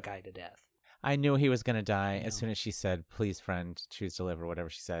stab a guy to death. I knew he was going to die Yeah. as soon as she said, please, friend, choose to live, or whatever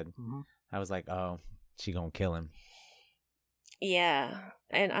she said. Mm-hmm. I was like, oh, she going to kill him. Yeah,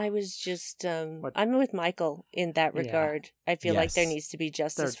 and I was just, I'm with Michael in that Yeah. regard. I feel like there Yes. needs to be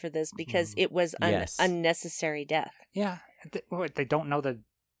justice There- for this because Mhm. it was an Yes. unnecessary death. Yeah. They don't know the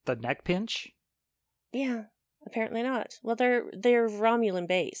neck pinch? Yeah, apparently not. Well, they're Romulan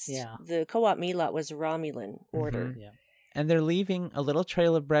based. Yeah. The Co-op Milat was a Romulan order. Mhm. Yeah. And they're leaving a little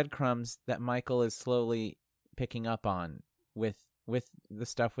trail of breadcrumbs that Michael is slowly picking up on with the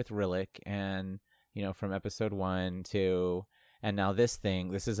stuff with Rillick and, from episode 1 to, and now this thing.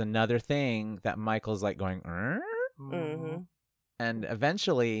 This is another thing that Michael's like going, Mm-hmm. and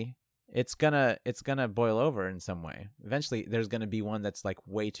eventually it's gonna boil over in some way. Eventually there's gonna be one that's like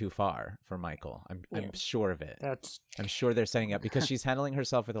way too far for Michael. I'm Yeah. sure of it. I'm sure they're setting up because she's handling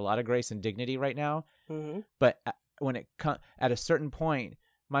herself with a lot of grace and dignity right now. Mm-hmm. But when at a certain point,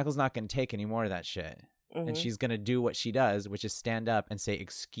 Michael's not going to take any more of that shit, Mm-hmm. and she's going to do what she does, which is stand up and say,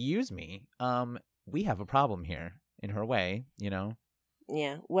 "Excuse me, we have a problem here." In her way,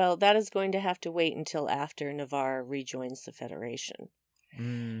 Yeah. Well, that is going to have to wait until after Navarre rejoins the Federation.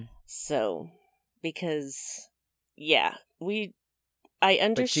 So, because, yeah, I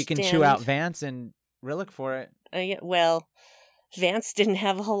understand. But she can chew out Vance and Rillick for it. Yeah, well, Vance didn't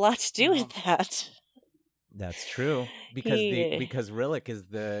have a whole lot to do with that. That's true because He- because Rillick is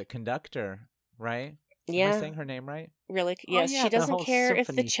the conductor, right? Am I Yeah, saying her name right? really. Oh, Yes, yeah, she the doesn't whole care if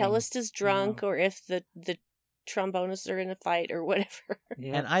the symphony thing. cellist is drunk or if the trombonists are in a fight or whatever.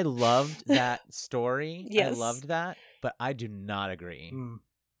 Yeah. And I loved that story. I Yes. loved that, but I do not agree.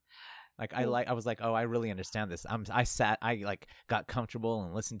 Like I was like, oh, I really understand this. I got comfortable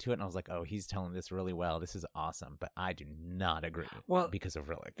and listened to it, and I was like, oh, he's telling this really well. This is awesome, but I do not agree. Well, because of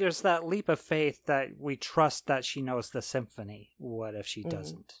Rillick. There's that leap of faith that we trust that she knows the symphony. What if she Mhm.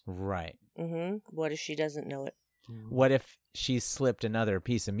 doesn't? Right. Mm-hmm. What if she doesn't know it? What if she slipped another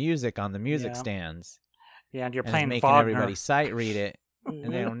piece of music on the music Yeah. stands Yeah, and you're and is playing making Wagner. everybody sight read it,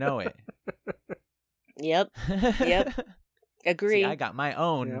 and they don't know it? Yep. Yep. Agree. See, I got my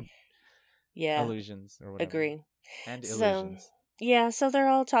own Yep. Yeah. illusions or whatever. Agree. And So- illusions. Yeah, so they're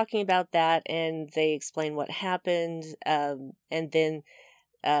all talking about that, and they explain what happened, and then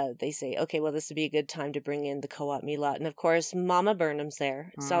they say, okay, well, this would be a good time to bring in the Co-op Milat. And, of course, Mama Burnham's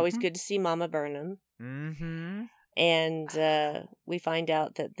there. It's always Mhm. good to see Mama Burnham. Mm-hmm. And we find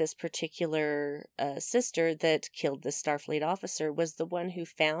out that this particular sister that killed the Starfleet officer was the one who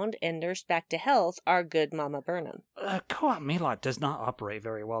found and nursed back to health our good Mama Burnham. Co-op Milat does not operate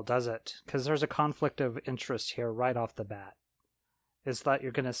very well, does it? Because there's a conflict of interest here right off the bat. Is that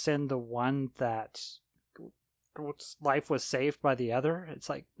you're going to send the one that life was saved by the other? It's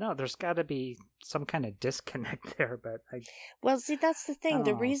like, no, there's got to be some kind of disconnect there. But Well, see, that's the thing.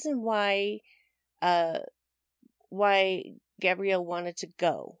 The Oh. reason why Gabrielle wanted to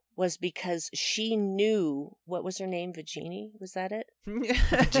go was because she knew, what was her name, Virginie? Was that it?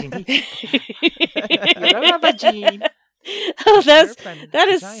 Virginie. Virginie. Oh, that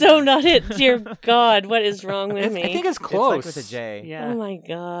is so not it. Dear God, what is wrong with I me? think it's It's close. like with a J. Yeah. Oh my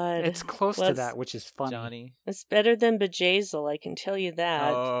God. It's close to Let's- that, which is funny. Johnny. It's better than Bejazel, I can tell you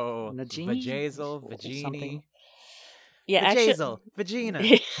that. Oh, Nagini? Vajazel, Or Vagini. something. Yeah, Vajazel, Vagina.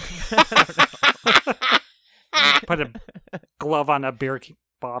 Put a glove on a beer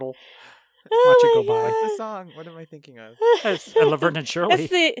bottle. it go by. What's the song? What am I thinking of? It's Laverne and Shirley. That's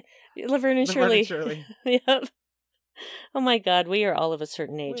the Laverne and Shirley. Shirley. Yep. Oh my God, we are all of a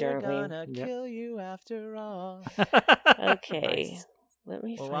certain age, aren't we? We're gonna kill you after all. Okay. Nice. Let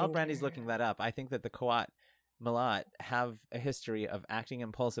me Well, find while Brandy's her. looking that up, I think that the Qowat Milat have a history of acting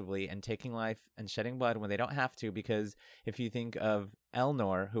impulsively and taking life and shedding blood when they don't have to, because if you think of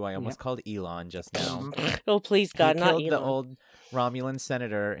Elnor, who I almost called Elon just now, Oh, please, God, he not killed Elon. the old Romulan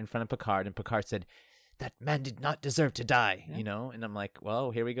senator in front of Picard, and Picard said, "That man did not deserve to die," Yeah. you know? And I'm like,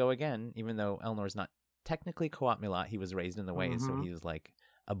 well, here we go again. Even though Elnor's not technically Qowat Milat, he was raised in the ways, so Mhm. he was like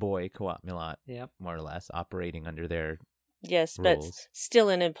a boy Qowat Milat, Yep. more or less, operating under their Yes, rules. but still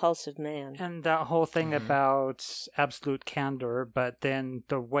an impulsive man. And that whole thing Mhm. about absolute candor, but then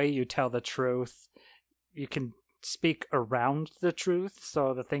the way you tell the truth, you can speak around the truth,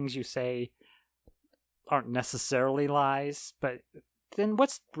 so the things you say aren't necessarily lies, but then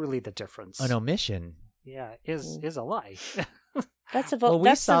what's really the difference? An omission. Yeah, is a lie. That's a Well, we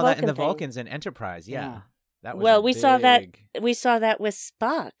that's saw the that in the Vulcan Vulcans in Enterprise. Yeah. Yeah. That was Well, a we saw that- big- thing. We saw that with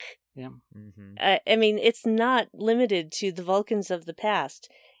Spock. Yeah. Mhm. I mean, it's not limited to the Vulcans of the past.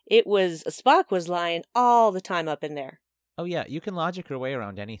 It was Spock was lying all the time up in there. Oh yeah, you can logic your way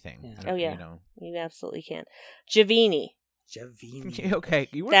around anything. Yeah. I don't- Oh, yeah. You know. You absolutely can. Javini. Javini. Okay,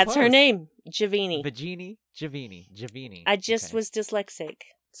 you were That's her close. name. Javini. Javini. I just Okay. was dyslexic.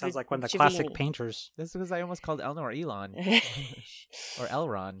 Sounds like one of the Javini. classic painters. This is because I almost called Elnor Elon or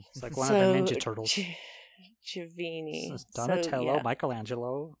Elron. It's like one of the Ninja Turtles. Javini. This is Donatello, So,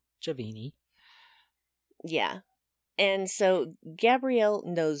 Michelangelo, Javini. yeah. And so Gabrielle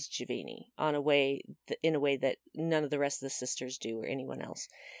knows Javini in a way that none of the rest of the sisters do or anyone else.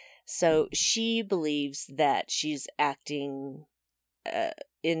 So she believes that she's acting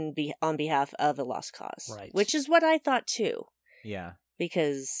on behalf of a lost cause, Right. which is what I thought too, Yeah.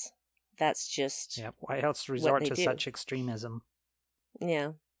 because that's just Yeah, why else resort they to do. such extremism?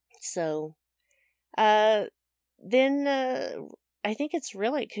 yeah. So, then I think it's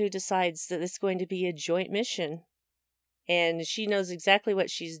Rillick who decides that it's going to be a joint mission, and she knows exactly what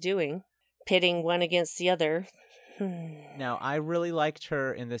she's doing, pitting one against the other. Now, I really liked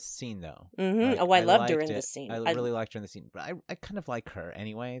her in this scene, though. Mm-hmm. Like, Oh, I loved her liked in it. this scene. I really liked her in the scene, but I kind of like her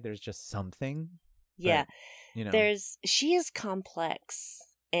anyway. There's just something. Yeah, but, you know, she is complex,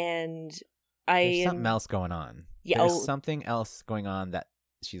 and there's something else going on. Yeah, There's something else going on that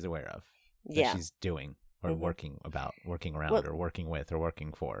she's aware of. That yeah. she's doing or Mhm. working around, Well- or working with, or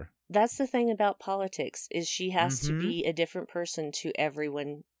working for. That's the thing about politics is she has to Mhm. be a different person to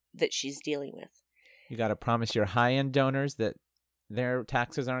everyone that she's dealing with. You got to promise your high-end donors that their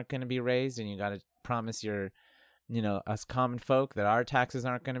taxes aren't going to be raised, and you got to promise your, us common folk that our taxes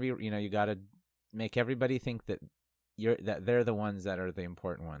aren't going to be. You got to make everybody think that they're the ones that are the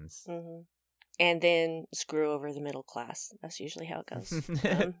important ones. Mm-hmm. And then screw over the middle class. That's usually how it goes.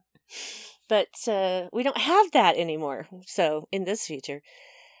 But we don't have that anymore. So in this future,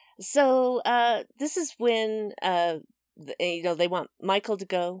 so this is when they want Michael to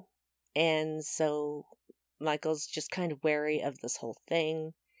go, and so Michael's just kind of wary of this whole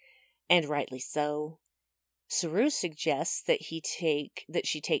thing, and rightly so. Saru suggests that she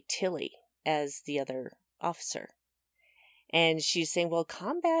take Tilly as the other officer. And she's saying, well,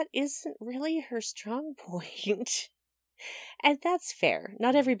 combat isn't really her strong point. And that's fair.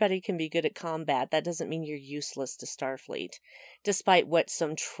 Not everybody can be good at combat. That doesn't mean you're useless to Starfleet, despite what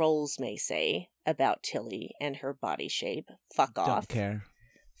some trolls may say about Tilly and her body shape. Fuck off. Don't care.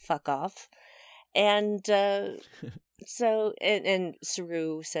 Fuck off. And so, and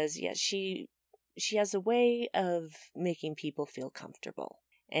Saru says, yeah, she has a way of making people feel comfortable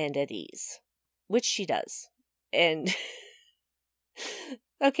and at ease, which she does. And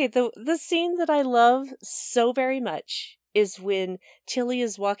okay, the scene that I love so very much is when Tilly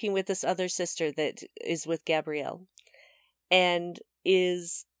is walking with this other sister that is with Gabrielle and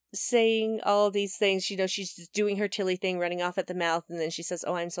is saying all these things. She's just doing her Tilly thing, running off at the mouth, and then she says,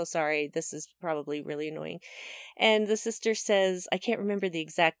 oh, I'm so sorry, this is probably really annoying. And the sister says, I can't remember the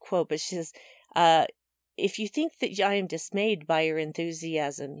exact quote, but she says, if you think that I am dismayed by your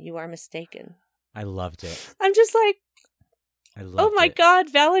enthusiasm, you are mistaken. I loved it. I'm just like, I loved oh my it. God,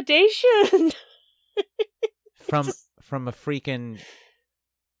 validation. From a freaking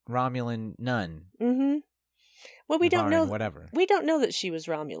Romulan nun. Mm-hmm. Well, we don't Navarin, know. whatever. We don't know that she was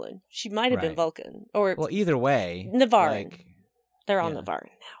Romulan. She might have been Right. Vulcan, or Well, either way, Navarin. like, they're on yeah. Navarin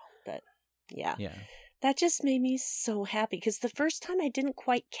now. But yeah, yeah. that just made me so happy because the first time I didn't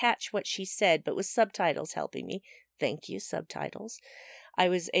quite catch what she said, but with subtitles helping me. Thank you, subtitles. I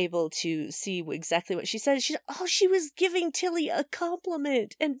was able to see exactly what she said. She was giving Tilly a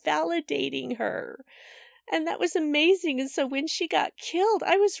compliment and validating her. And that was amazing. And so when she got killed,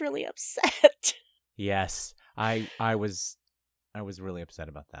 I was really upset. Yes. I was really upset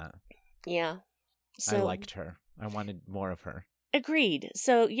about that. Yeah. So, I liked her. I wanted more of her. Agreed.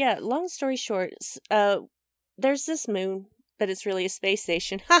 So, yeah, long story short, there's this moon, but it's really a space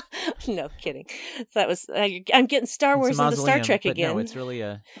station. No, kidding. That was I'm getting Star Wars into Star Trek again. No, it's really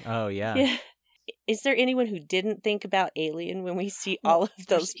oh yeah. Yeah. Is there anyone who didn't think about Alien when we see all of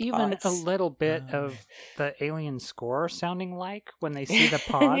those pods? Even a little bit of the Alien score sounding like when they see the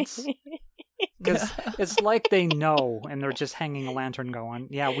pods. Because it's like they know, and they're just hanging a lantern going,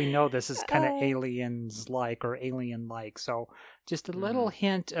 yeah, we know this is kind of aliens-like or alien-like. So just a little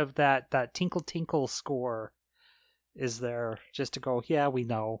hint of that tinkle tinkle score is there just to go, yeah, we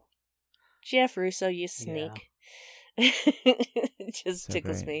know. Jeff Russo, you sneak. Yeah. It just so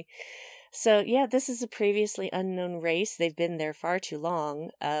tickles me. So, yeah, this is a previously unknown race. They've been there far too long.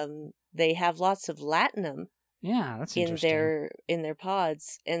 They have lots of latinum. Yeah, that's interesting. In their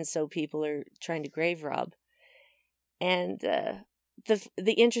pods, and so people are trying to grave rob. And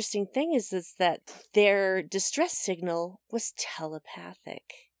the interesting thing is that their distress signal was telepathic.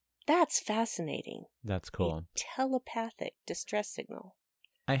 That's fascinating. That's cool. A telepathic distress signal.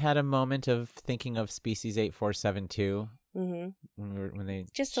 I had a moment of thinking of Species 8472. Mm-hmm. When they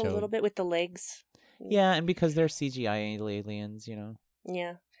just showed... a little bit with the legs. Yeah, and because they're CGI aliens, you know.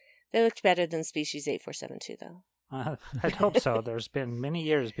 Yeah. They looked better than Species 8472, though. I'd hope so. There's been many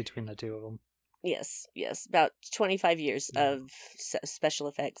years between the two of them. Yes. About 25 years of special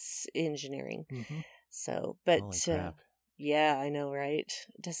effects engineering. Mm-hmm. So, but holy crap. Yeah, I know, right?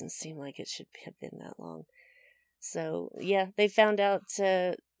 It doesn't seem like it should have been that long. So, yeah, they found out.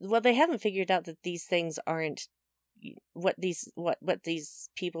 They haven't figured out that these things aren't what these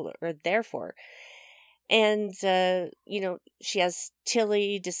people are there for. And, she has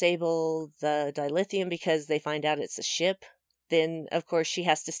Tilly disable the dilithium because they find out it's a ship. Then, of course, she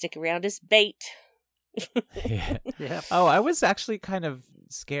has to stick around as bait. Yeah. Oh, I was actually kind of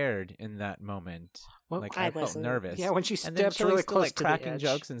scared in that moment. Well, I felt nervous. Yeah, when she steps really close to cracking the edge.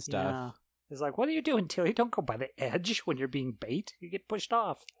 Jokes and stuff. Yeah. It's like, what are you doing, Tilly? Don't go by the edge when you're being bait. You get pushed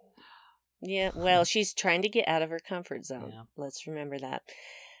off. Yeah, well, she's trying to get out of her comfort zone. Yeah. Let's remember that.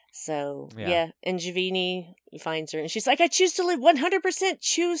 So, yeah, and Giovini finds her, and she's like, I choose to live, 100%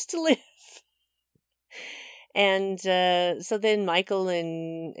 choose to live. And so then Michael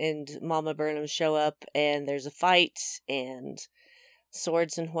and Mama Burnham show up, and there's a fight, and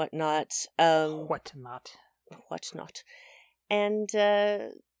swords and whatnot. Whatnot. And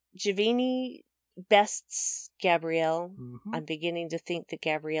Giovini bests Gabrielle. Mm-hmm. I'm beginning to think that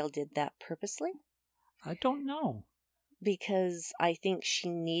Gabrielle did that purposely. I don't know. Because I think she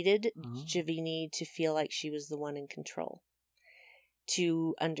needed Giovini to feel like she was the one in control.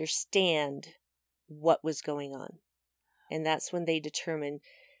 To understand what was going on. And that's when they determined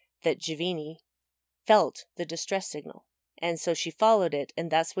that Giovini felt the distress signal. And so she followed it, and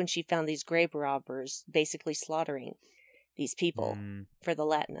that's when she found these grave robbers basically slaughtering these people for the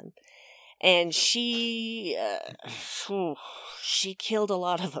latinum. And she killed a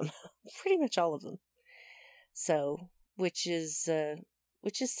lot of them. Pretty much all of them. So, which is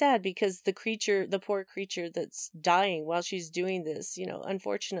sad because the poor creature that's dying while she's doing this,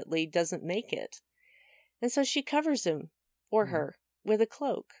 unfortunately doesn't make it. And so she covers him or her with a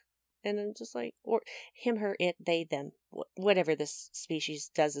cloak. And I'm just like, or him, her, it, they, them, whatever this species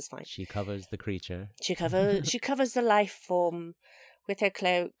does is fine. She covers the creature. She covers the life form with her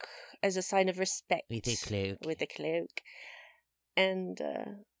cloak as a sign of respect. With a cloak. And,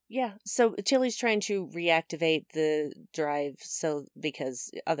 so Tilly's trying to reactivate the drive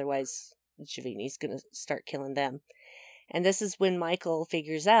because otherwise Giovini's going to start killing them. And this is when Michael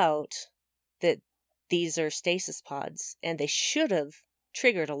figures out that these are stasis pods, and they should have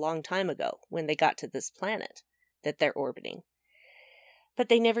triggered a long time ago when they got to this planet that they're orbiting. But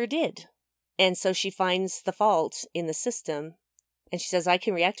they never did. And so she finds the fault in the system, and she says, I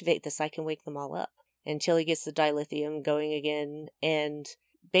can reactivate this, I can wake them all up. Until he gets the dilithium going again, and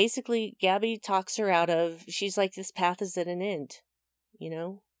basically Gabby talks her out of, she's like, this path is at an end,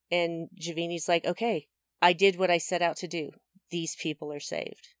 And Giovini's like, okay, I did what I set out to do. These people are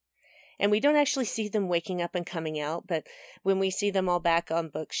saved. And we don't actually see them waking up and coming out, but when we see them all back on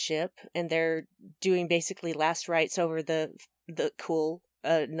Book's ship, and they're doing basically last rites over the cool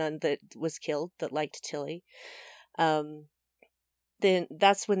nun that was killed, that liked Tilly, then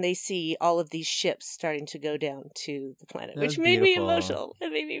that's when they see all of these ships starting to go down to the planet, which made me emotional.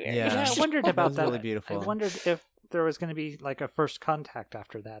 It made me very emotional. I wondered about that. Really beautiful. I wondered if there was going to be like a first contact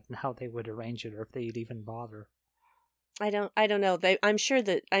after that, and how they would arrange it, or if they'd even bother. I don't know. I'm sure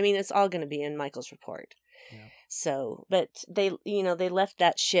that, I mean, it's all going to be in Michael's report. Yeah. So, but they left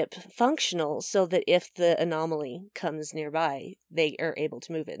that ship functional so that if the anomaly comes nearby, they are able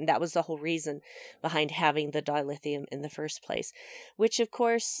to move it. And that was the whole reason behind having the dilithium in the first place, which of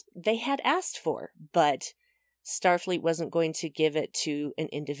course they had asked for, but Starfleet wasn't going to give it to an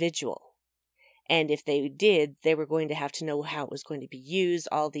individual. And if they did, they were going to have to know how it was going to be used,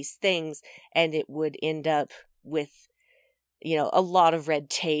 all these things, and it would end up with, a lot of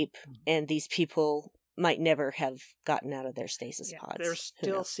red tape, and these people might never have gotten out of their stasis pods. There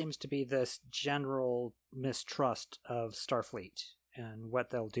still seems to be this general mistrust of Starfleet and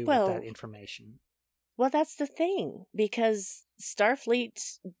what they'll do with that information. Well, that's the thing, because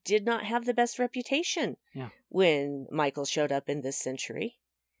Starfleet did not have the best reputation when Michael showed up in this century.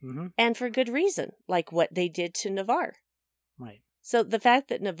 Mm-hmm. And for good reason, like what they did to Navarre. Right. So the fact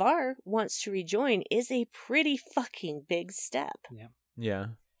that Navarre wants to rejoin is a pretty fucking big step. Yeah. Yeah.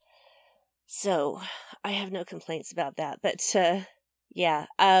 So I have no complaints about that. But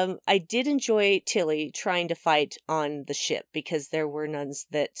I did enjoy Tilly trying to fight on the ship, because there were nuns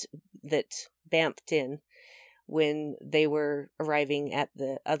that bamfed in when they were arriving at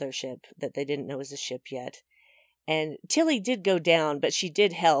the other ship that they didn't know was a ship yet. And Tilly did go down, but she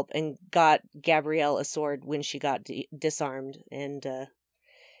did help and got Gabrielle a sword when she got disarmed. And,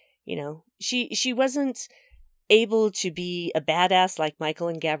 she wasn't able to be a badass like Michael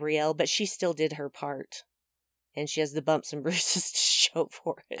and Gabrielle, but she still did her part. And she has the bumps and bruises to show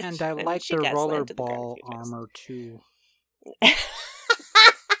for it. And I like their rollerball armor, too. It's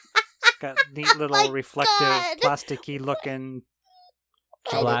got neat little reflective, plasticky looking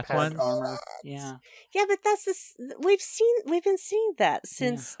black ones. Armor. Yeah. Yeah, but that's this. We've been seeing that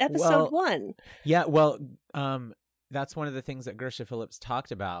since episode 1. Yeah, well, that's one of the things that Gersha Phillips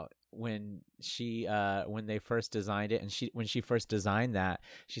talked about when they first designed it, and when she first designed that,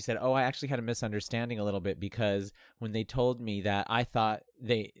 she said, "Oh, I actually had a misunderstanding a little bit, because when they told me that, I thought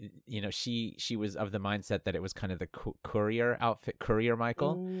she was of the mindset that it was kind of the courier outfit, Courier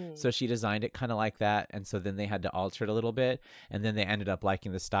Michael. So she designed it kind of like that, and so then they had to alter it a little bit, and then they ended up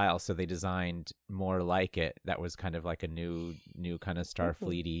liking the style, so they designed more like it. That was kind of like a new kind of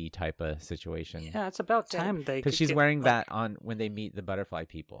Starfleet-y type of situation. Yeah, it's about time they, because she's wearing that on when they meet the butterfly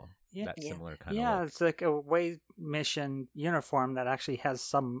people. That similar kind of look. It's like a way mission uniform that actually has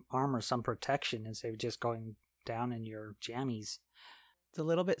some armor, some protection, instead of just going down in your jammies. It's a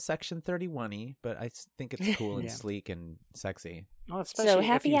little bit Section 31-y, but I think it's cool and sleek and sexy. Well, especially so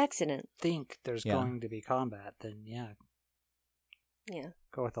happy if you accident. Think there's going to be combat, then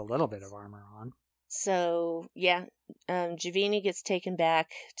go with a little bit of armor on. So Javini gets taken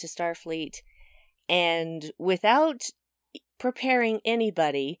back to Starfleet, and without preparing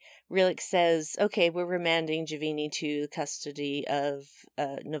anybody, Rillak says, "Okay, we're remanding Javini to custody of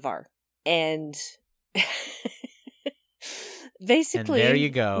Navarre," and basically, and there you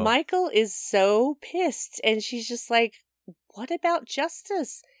go. Michael is so pissed, and she's just like, "What about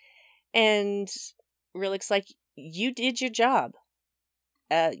justice?" And Rillak's like, "You did your job.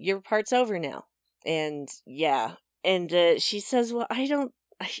 Your part's over now." And she says, "Well, I don't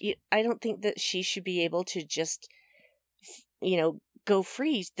think that she should be able to just, go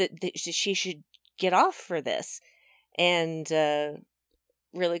free. That she should get off for this." And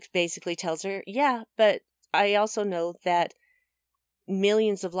Rillak basically tells her, "Yeah, but I also know that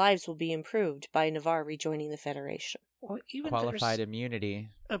millions of lives will be improved by Navarre rejoining the Federation." Well, even qualified immunity.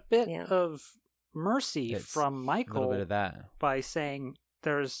 A bit of mercy from Michael, a little bit of that, by saying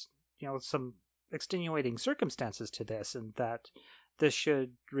there's some extenuating circumstances to this, and that this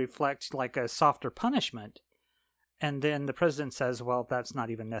should reflect like a softer punishment. And then the president says, "Well, that's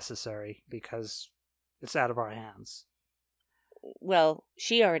not even necessary because it's out of our hands." Well,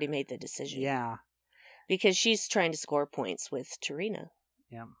 she already made the decision. Yeah. Because she's trying to score points with Tarina.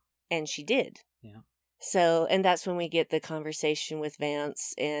 Yeah. And she did. Yeah. So, and that's when we get the conversation with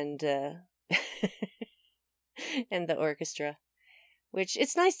Vance and and the orchestra. Which,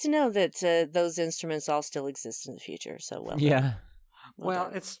 it's nice to know that those instruments all still exist in the future. So, well yeah. done.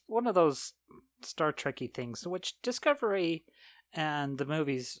 Well, it's one of those Star Trek-y things, which Discovery and the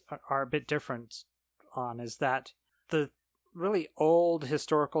movies are a bit different on, is that the really old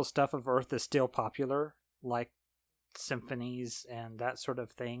historical stuff of Earth is still popular, like symphonies and that sort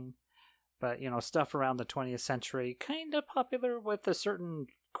of thing. But, stuff around the 20th century, kind of popular with a certain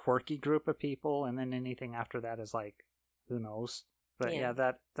quirky group of people, and then anything after that is like, who knows? But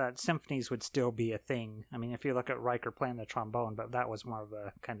that symphonies would still be a thing. I mean, if you look at Riker playing the trombone, but that was more of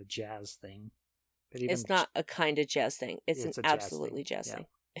a kind of jazz thing. But even It's not a kind of jazz thing. It's It's an a jazz absolutely thing, jazz yeah.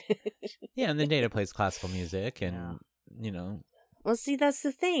 thing. Yeah, and then Data plays classical music, and Yeah. you know, Well, see, that's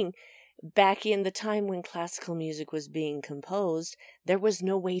the thing. Back in the time when classical music was being composed, there was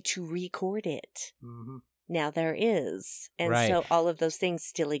no way to record it. hmm Now there is. And Right. so all of those things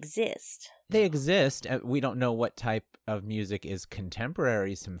still exist. they exist. We don't know what type of music is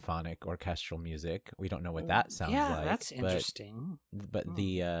contemporary symphonic orchestral music. We don't know what that sounds yeah, like. that's but- interesting. But Hmm.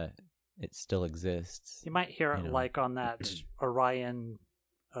 it still exists. You might hear it you know. like on that Orion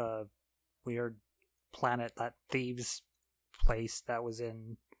weird planet, that thieves place that was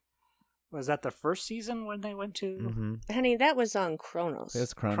in. Was that the first season when they went to Mm-hmm. Honey, that was on Kronos. It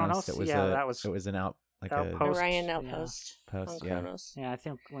was Kronos. Kronos? It was Yeah, that was it was an Outpost. Orion yeah. Outpost on Post, yeah. Kronos. Yeah, I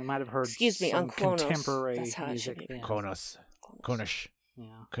think we might have heard Excuse me, some on Kronos. contemporary That's how it should music be then. Kronos. Kronos.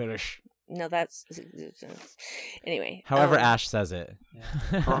 Yeah. Kronos. No, that's... Anyway. However, um, Ash says it.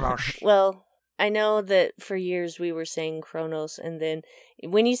 Yeah. Kronos. Well, I know that for years we were saying Kronos, and then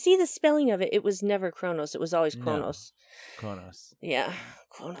when you see the spelling of it, it was never Kronos. It was always No. Kronos. Kronos. Yeah,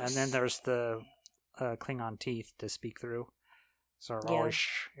 Kronos. And then there's the Klingon teeth to speak through. So Yeah. always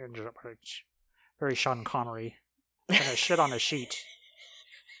very Sean Connery. Kind of shit on a sheet.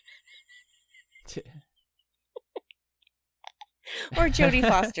 Or Jodie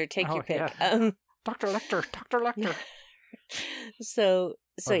Foster, take Oh, your pick. yeah. Dr. Lecter, Dr. Lecter. So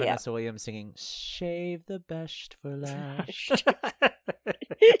Or yeah. Vanessa Williams singing "Shave the Best for Last."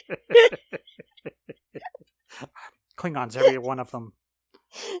 Klingons, every one of them.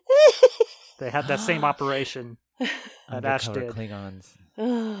 They had that same operation that Ash Undercover did.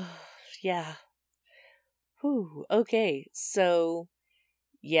 Klingons. Yeah. Whew. Okay. So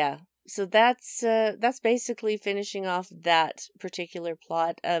yeah. So that's basically finishing off that particular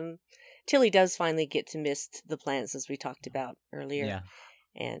plot. Tilly does finally get to mist the plants, as we talked about earlier. Yeah.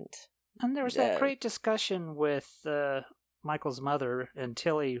 And And there was that great discussion with Michael's mother and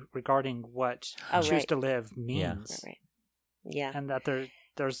Tilly regarding what Oh, choose right. to live means. right. Yeah. And that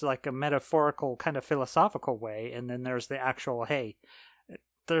there's like a metaphorical kind of philosophical way, and then there's the actual, hey,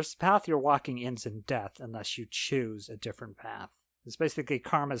 there's the path you're walking ends in death unless you choose a different path. It's basically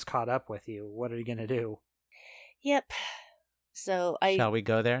karma's caught up with you. What are you going to do? Yep. So Shall we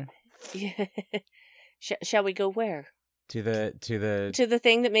go there? Shall we go where? To the To the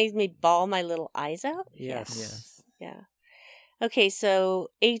thing that made me bawl my little eyes out? Yes. yes. Yeah. Okay, so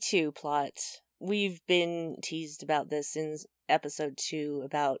A2 plot. We've been teased about this in episode 2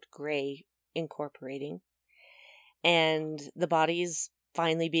 about Grey incorporating. And the body's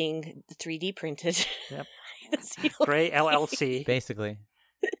finally being 3D printed. Yep. That's the Grey only LLC. Basically,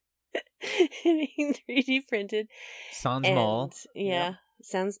 thing. Being 3D printed. sans And, mole. yeah,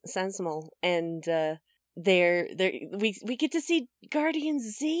 sans mole. And we get to see Guardian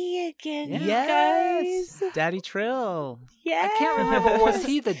Z again, Yes, guys. Daddy Trill. Yeah. I can't remember, was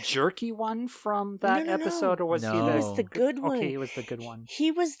he the jerky one from that No. episode, or was he No. the... He was the good one. Okay, he was the good one.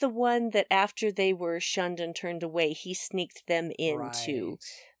 He was the one that after they were shunned and turned away, he sneaked them into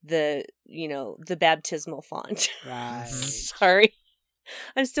the baptismal font. Right. Sorry.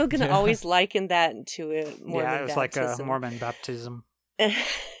 I'm still going to always liken that to a Mormon Yeah, it was like a baptism. Mormon baptism. The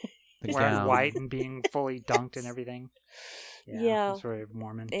Wearing gown. white and being fully dunked and everything. Yeah. It's very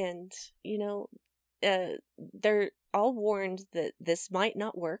Mormon. And, they're all warned that this might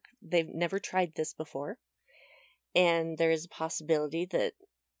not work. They've never tried this before. And there is a possibility that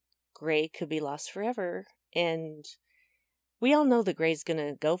Grey could be lost forever. And we all know that Grey's going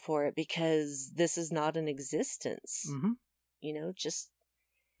to go for it because this is not an existence. Mm-hmm. Just...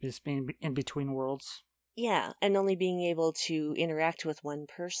 Just being in between worlds. Yeah, and only being able to interact with one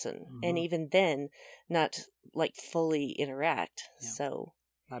person. And Mhm. even then, not, fully interact. Yeah. So...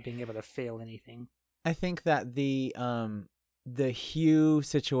 Not being able to fail anything. I think that the Hugh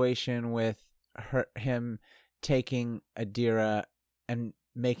situation with him taking Adira and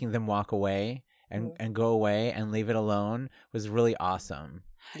making them walk away and go away and leave it alone was really awesome.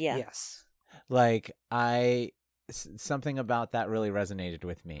 Yeah. Yes. Something about that really resonated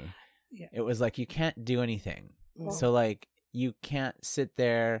with me. Yeah. It was like, you can't do anything. Mhm. So you can't sit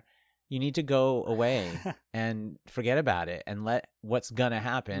there. You need to go away and forget about it and let what's gonna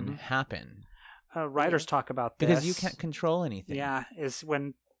happen happen. Writers talk about this. Because you can't control anything. Yeah, is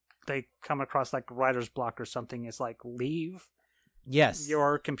when they come across writer's block or something, it's leave Yes.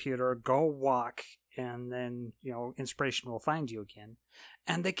 your computer, go walk, and then, inspiration will find you again.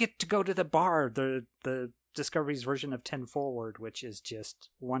 And they get to go to the bar, the Discovery's version of 10 Forward, which is just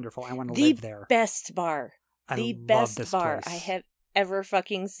wonderful. I want to live there. Best bar. I The love best this bar place. I have ever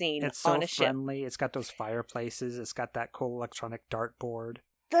fucking seen It's on so a ship. friendly. It's got those fireplaces. It's got that cool electronic dartboard.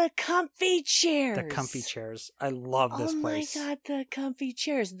 the comfy chairs. The comfy chairs. I love this place. Oh my god, the comfy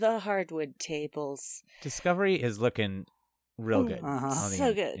chairs. The hardwood tables. Discovery is looking real good Uh-huh. on the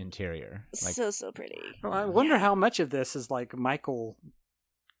So good. interior. Like, So pretty. Well, I wonder how much of this is like Michael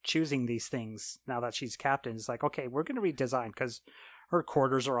choosing these things now that she's captain. It's like, okay, we're going to redesign because her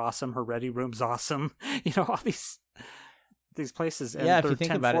quarters are awesome. Her ready room's awesome. You know, all these places. And yeah, if you their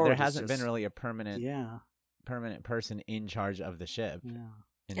think 10th about it, floor there is hasn't just- been really a permanent person in charge of the ship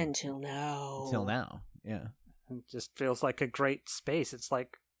Until now. until now. Yeah. It just feels like a great space. It's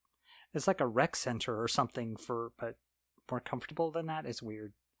like a rec center or something but more comfortable than that. It's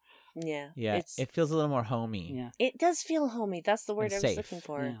weird. Yeah. Yeah. It feels a little more homey. Yeah. It does feel homey. That's the word And I was safe. looking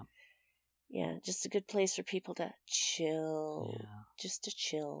for. Yeah. Yeah, just a good place for people to chill. Yeah. Just to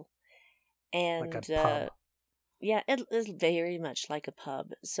chill. And Like a pub. yeah, it is very much like a pub.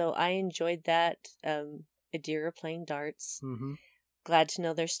 So I enjoyed that. Adira playing darts. Mm-hmm. Glad to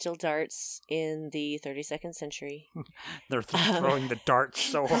know there's still darts in the 32nd century. They're throwing the darts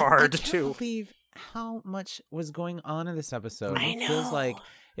so hard I can't too. believe how much was going on in this episode. I It feels like know.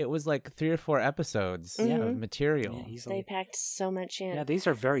 it was like 3 or 4 episodes Mhm. of material. Yeah, easily. They packed so much in. Yeah, these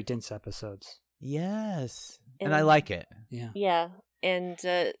are very dense episodes. Yes. And I And- like it. Yeah. Yeah, and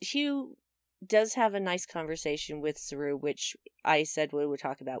Hugh does have a nice conversation with Saru, which I said we would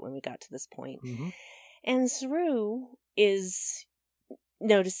talk about when we got to this point. Mm-hmm. And Saru is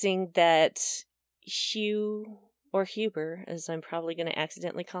noticing that Hugh, or Huber, as I'm probably going to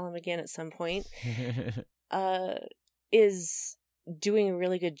accidentally call him again at some point, is doing a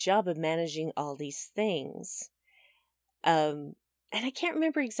really good job of managing all these things. And I can't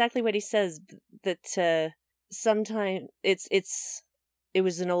remember exactly what he says, that sometime it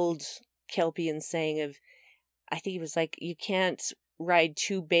was an old Kelpian saying of, I think it was like, you can't ride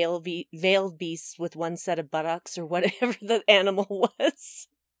 2 veiled beasts with 1 set of buttocks, or whatever the animal was.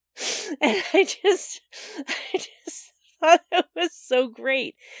 And I just thought it was so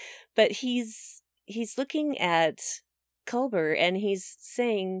great. But he's looking at Culber and he's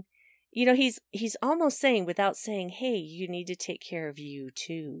saying, you know, he's almost saying, without saying, hey, you need to take care of you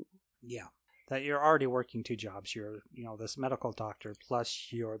too. Yeah. That you're already working 2 jobs. You're, this medical doctor, plus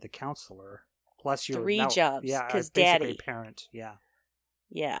you're the counselor, plus you're 3 jobs, Yeah, 'cause basically daddy. parent. Yeah.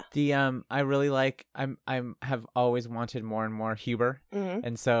 Yeah. The I really like have always wanted more and more Huber. Mm-hmm.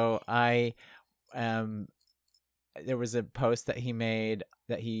 And so I there was a post that he made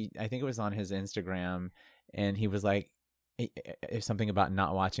that I think it was on his Instagram, and he was like something about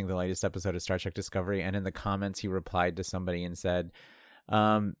not watching the latest episode of Star Trek Discovery, and in the comments he replied to somebody and said,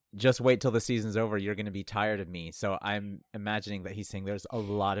 just wait till the season's over, you're going to be tired of me. So I'm imagining that he's saying there's a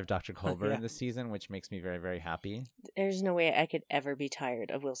lot of Dr. Culber Yeah. in this season, which makes me very, very happy. There's no way I could ever be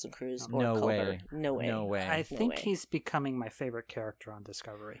tired of Wilson Cruz or No Culber. way. No way. No way. I think way. he's becoming my favorite character on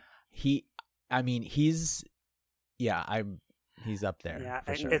Discovery. He's up there. Yeah,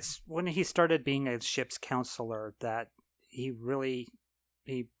 for and sure. it's when he started being a ship's counselor that he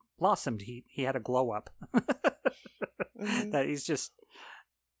blossomed. He had a glow up. Mhm. That he's just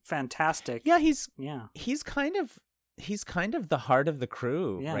fantastic. Yeah, he's kind of the heart of the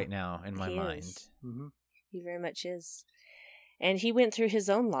crew Yeah. right now in my He mind. is. Mm-hmm. He very much is. And he went through his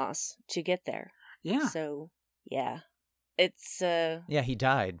own loss to get there. Yeah. So, yeah. It's Yeah, he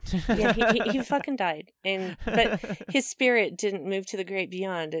died. yeah, he fucking died. But his spirit didn't move to the great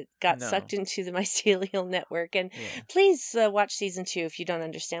beyond. It got No. sucked into the mycelial network. And Yeah. please watch season 2 if you don't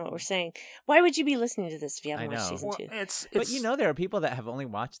understand what we're saying. Why would you be listening to this if you haven't I watched know. season Well, 2? it's But there are people that have only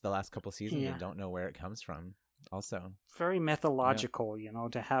watched the last couple seasons Yeah. and don't know where it comes from. Also, very mythological,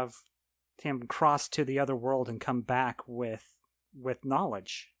 to have him cross to the other world and come back with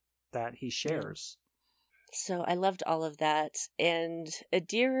knowledge that he shares. So I loved all of that. And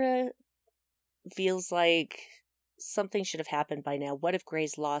Adira feels like something should have happened by now. What if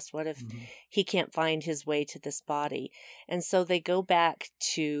Gray's lost? What if Mhm. he can't find his way to this body? And so they go back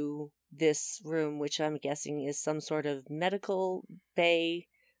to this room, which I'm guessing is some sort of medical bay,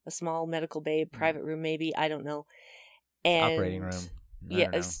 a small medical bay, private room maybe, I don't know. And operating room. I yeah,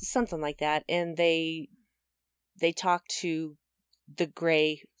 don't know. something like that. And they talk to the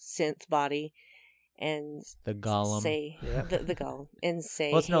Gray synth body and The golem. say Yeah. the golem and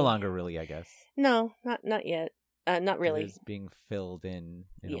say, Well, it's no "Hey." longer really, I guess. No, not yet. Not really. It is being filled in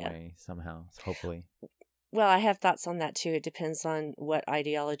Yeah. a way somehow. Hopefully. Well, I have thoughts on that too. It depends on what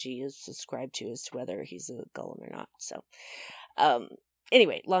ideology is subscribed to as to whether he's a golem or not. So,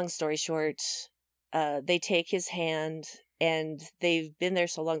 anyway, long story short, they take his hand and they've been there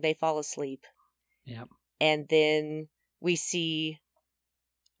so long they fall asleep. Yep. And then we see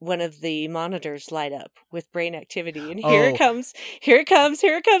one of the monitors light up with brain activity, and here it comes, here it comes,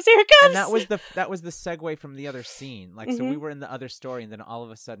 here it comes, here it comes. And that was the segue from the other scene. Like, so we were in the other story, and then all of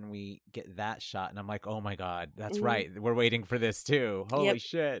a sudden we get that shot, and I'm like, oh my god, that's right, we're waiting for this too. Holy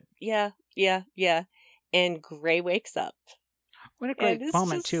shit! Yeah. And Gray wakes up. What a great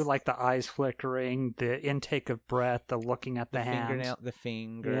moment too! Like the eyes flickering, the intake of breath, the looking at the hands, the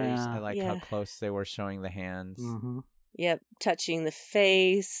fingers. Yeah. I like how close they were showing the hands. Mm-hmm. Yep, touching the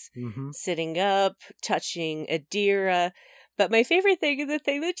face, sitting up, touching Adira. But my favorite thing, and the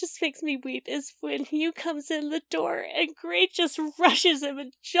thing that just makes me weep, is when Hugh comes in the door and Gray just rushes him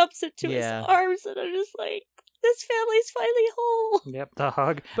and jumps into his arms, and I'm just like, this family's finally whole. Yep, the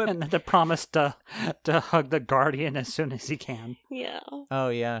hug, and the promise to hug the Guardian as soon as he can. Yeah. Oh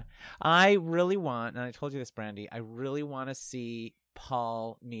yeah, I really want, and I told you this, Brandy, I really want to see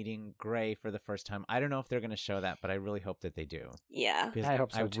Paul meeting Gray for the first time. I don't know if they're going to show that, but I really hope that they do. Yeah, I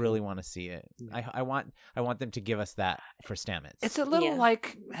hope so too. Really want to see it. I want them to give us that for Stamets. It's a little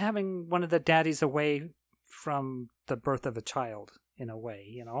like having one of the daddies away from the birth of a child in a way,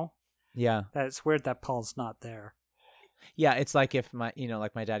 you know. Yeah, it's weird that Paul's not there. Yeah, it's like if my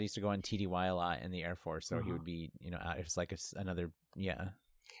dad used to go on TDY a lot in the Air Force, so he would be out. It's like another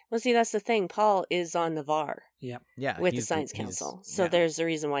Well, see, that's the thing. Paul is on Navarre. Yeah. With the Science Council. So there's a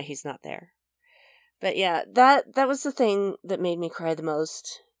reason why he's not there. But yeah, that was the thing that made me cry the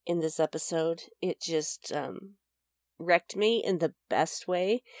most in this episode. It just wrecked me in the best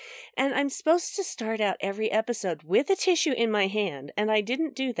way. And I'm supposed to start out every episode with a tissue in my hand, and I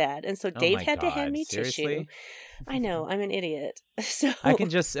didn't do that. And so Dave had to hand me tissue. I know, I'm an idiot. So I can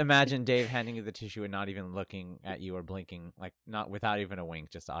just imagine Dave handing you the tissue and not even looking at you or blinking, like not without even a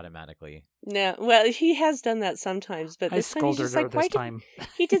wink, just automatically. No, well, he has done that sometimes, but this time he's just like, why did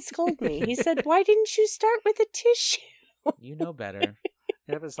he did scold me? He said, "Why didn't you start with a tissue?" You know better.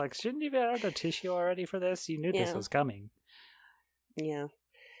 It was like, shouldn't you have had a tissue already for this? You knew this was coming. Yeah.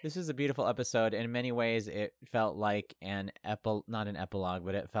 This was a beautiful episode. In many ways, it felt like not an epilogue,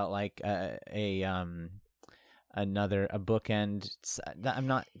 but it felt like a bookend. I'm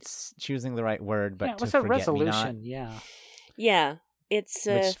not choosing the right word, but it was a resolution. Yeah. It's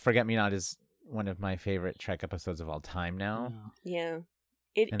which Forget Me Not is one of my favorite Trek episodes of all time now. Yeah.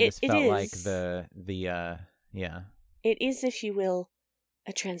 This felt like It is, if you will,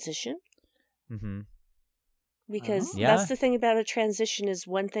 a transition. Mm-hmm. Because that's the thing about a transition, is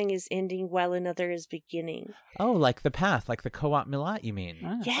one thing is ending while another is beginning. Oh, like The Path, like the Co-op Milat, you mean?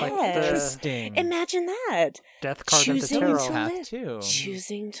 Yes. Like interesting. Imagine that. Death card of the tarot. Path too.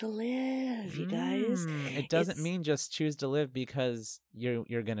 Choosing to live, you guys. It doesn't mean just choose to live because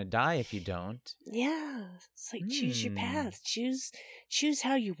you're gonna die if you don't. Yeah. It's like choose your path. Choose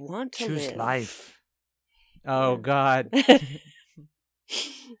how you want to live. Choose life. Oh God.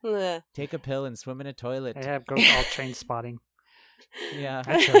 Take a pill and swim in a toilet. I have all train spotting. Yeah.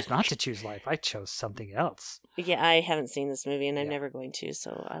 I chose not to choose life. I chose something else. Yeah, I haven't seen this movie, and I'm never going to,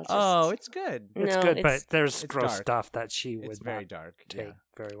 so I'll just... Oh, it's good. It's good, but there's gross stuff that she would very dark. Take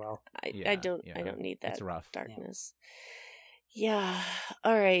very well. I don't need that it's rough. darkness. Yeah.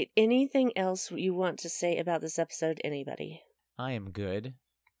 All right. Anything else you want to say about this episode, anybody? I am good.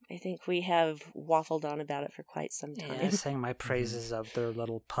 I think we have waffled on about it for quite some time. Yeah, I sang my praises of their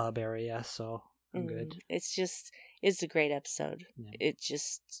little pub area, so I'm good. It's a great episode. Yeah.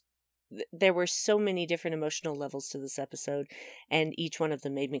 There were so many different emotional levels to this episode, and each one of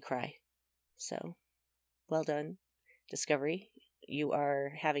them made me cry. So, well done, Discovery. You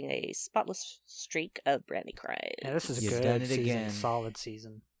are having a spotless streak of Brandy cries. Yeah, this is a good season, solid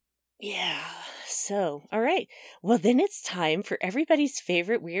season. Yeah. So, all right. Well, then it's time for everybody's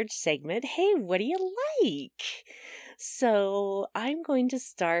favorite weird segment. Hey, what do you like? So, I'm going to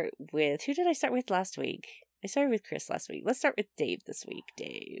start with... Who did I start with last week? I started with Chris last week. Let's start with Dave this week.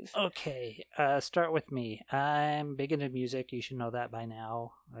 Dave. Okay. Start with me. I'm big into music. You should know that by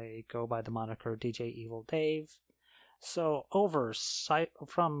now. I go by the moniker DJ Evil Dave. So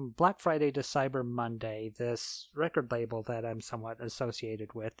from Black Friday to Cyber Monday, this record label that I'm somewhat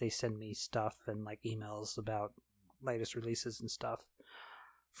associated with, they send me stuff and like emails about latest releases and stuff.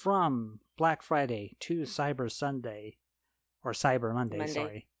 From Black Friday to Cyber Sunday, or Cyber Monday,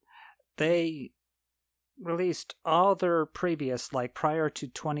 sorry, they released all their previous, like prior to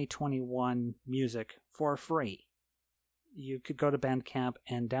 2021 music for free. You could go to Bandcamp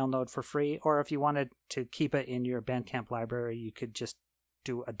and download for free, or if you wanted to keep it in your Bandcamp library, you could just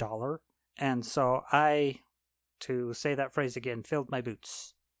do $1. And so to say that phrase again, filled my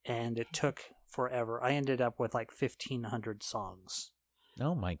boots, and it took forever. I ended up with like 1,500 songs.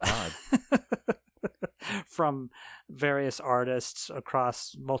 Oh my God. from various artists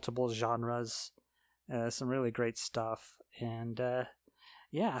across multiple genres. Some really great stuff. And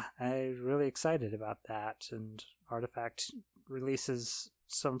yeah, I'm really excited about that. And Artifact releases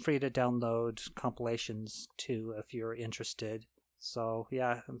some free to download compilations too, if you're interested. So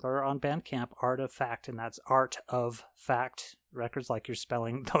yeah, they're on Bandcamp, Artifact, and that's Art of Fact Records, like you're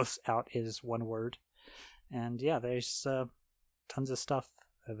spelling those out is one word. And yeah, there's tons of stuff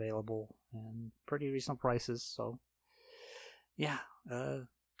available and pretty reasonable prices. So yeah,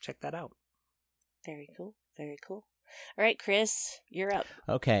 check that out. Very cool. Very cool. All right, Chris, you're up.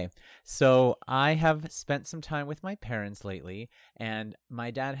 Okay, so I have spent some time with my parents lately, and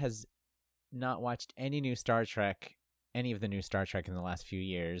my dad has not watched any of the new Star Trek in the last few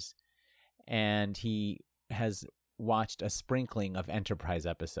years, and he has watched a sprinkling of Enterprise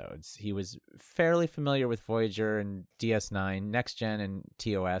episodes. He was fairly familiar with Voyager and DS9, Next Gen, and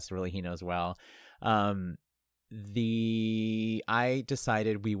TOS. Really, he knows well. I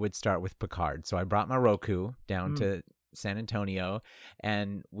decided we would start with Picard, so I brought my Roku down to San Antonio,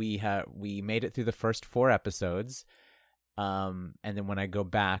 and we made it through the first 4 episodes. And then when I go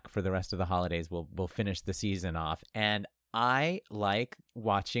back for the rest of the holidays, we'll finish the season off. And I like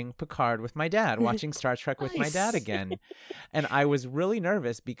watching Picard with my dad, watching Star Trek with my dad again. And I was really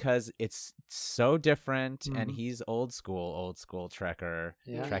nervous because it's so different, and he's old school Trekker,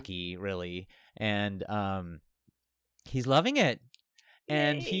 Trekkie, really. And he's loving it.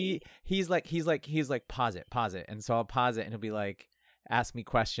 And he's like pause it. And so I'll pause it, and he'll be like, ask me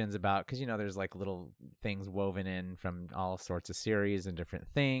questions about, because there's like little things woven in from all sorts of series and different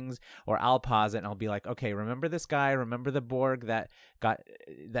things. Or I'll pause it and I'll be like, okay, remember this guy, remember the Borg that got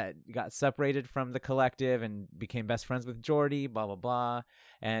separated from the collective and became best friends with Geordi, blah blah blah.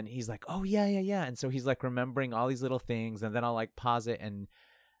 And he's like, oh yeah. And so he's like remembering all these little things, and then I'll like pause it and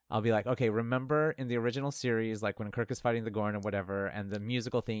I'll be like, okay, remember in the original series, like when Kirk is fighting the Gorn or whatever, and the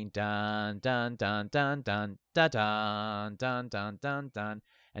musical theme, dun, dun, dun, dun, dun, dun, dun, dun, dun, dun, dun.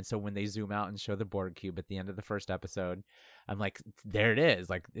 And so when they zoom out and show the Borg cube at the end of the first episode, I'm like, there it is.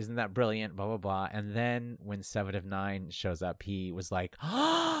 Like, isn't that brilliant? Blah, blah, blah. And then when 7 of 9 shows up, he was like,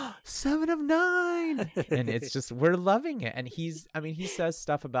 oh, 7 of 9. And it's just, we're loving it. And he says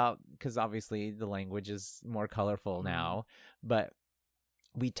stuff about, because obviously the language is more colorful now, but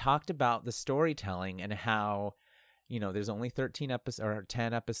we talked about the storytelling and how, there's only 13 episodes or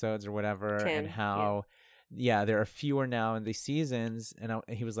 10 episodes or whatever, 10, and how, there are fewer now in the seasons. And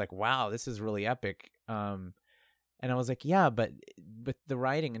he was like, wow, this is really epic. And I was like, yeah, but the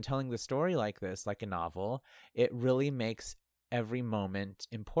writing and telling the story like this, like a novel, it really makes every moment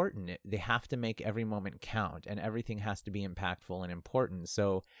important. They have to make every moment count, and everything has to be impactful and important.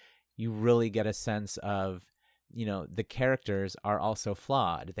 So you really get a sense of, the characters are also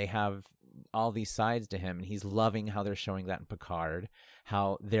flawed. They have all these sides to him, and he's loving how they're showing that in Picard,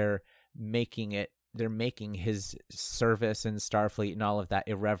 how they're making his service in Starfleet and all of that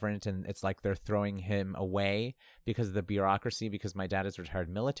irreverent, and it's like they're throwing him away because of the bureaucracy, because my dad is retired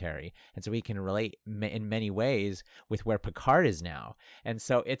military, and so he can relate in many ways with where Picard is now. And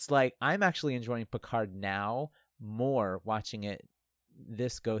so it's like I'm actually enjoying Picard now more watching it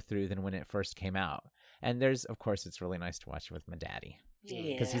this go through than when it first came out. And of course, it's really nice to watch it with my daddy,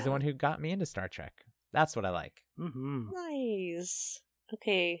 because he's the one who got me into Star Trek. That's what I like. Mm-hmm. Nice.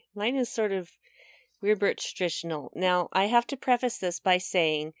 Okay, mine is sort of weird but traditional. Now, I have to preface this by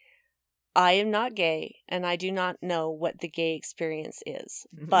saying I am not gay, and I do not know what the gay experience is.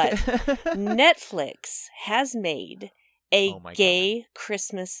 But Netflix has made a gay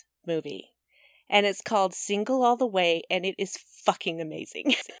Christmas movie, and it's called Single All the Way, and it is fucking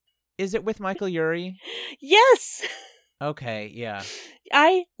amazing. Is it with Michael Urie? Yes. Okay, yeah.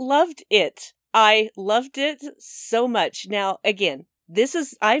 I loved it. I loved it so much. Now, again,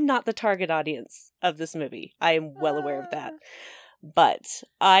 I'm not the target audience of this movie. I am well aware of that. But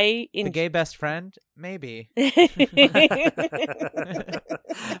the gay best friend? Maybe. I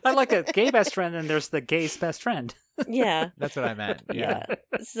like a gay best friend, and there's the gay's best friend. Yeah. That's what I meant. Yeah.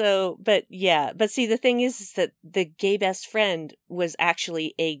 So, but see, the thing is that the gay best friend was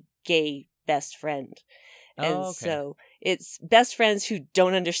actually a gay best friend. And so it's best friends who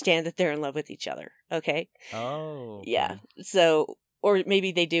don't understand that they're in love with each other. Okay. Oh. Okay. Yeah. So, or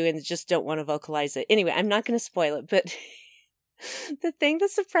maybe they do and just don't want to vocalize it. Anyway, I'm not going to spoil it, but the thing that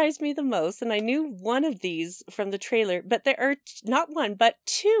surprised me the most, and I knew one of these from the trailer, but there are not one, but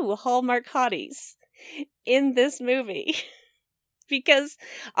 2 Hallmark hotties in this movie. Because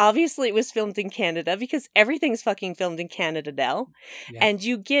obviously it was filmed in Canada, because everything's fucking filmed in Canada now. Yeah. And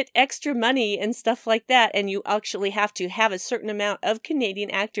you get extra money and stuff like that, and you actually have to have a certain amount of Canadian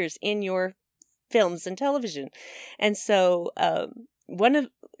actors in your films and television. And so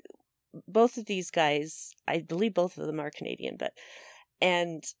both of these guys, I believe both of them are Canadian,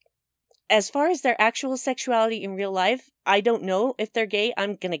 and as far as their actual sexuality in real life, I don't know if they're gay.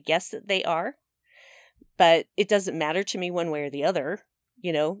 I'm going to guess that they are, but it doesn't matter to me one way or the other.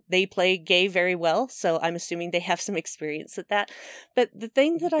 You know, they play gay very well, so I'm assuming they have some experience at that. But the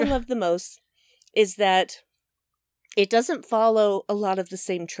thing that I love the most is that it doesn't follow a lot of the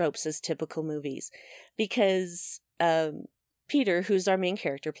same tropes as typical movies, because Peter, who's our main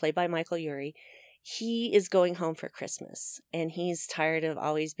character, played by Michael Urie, he is going home for Christmas, and he's tired of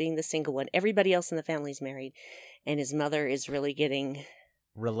always being the single one. Everybody else in the family's married, and his mother is really getting...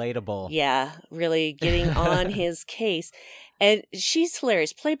 relatable. Yeah, really getting on his case. And she's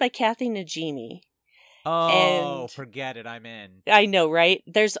hilarious, played by Kathy Najimy. Oh, and forget it, I'm in. I know, right?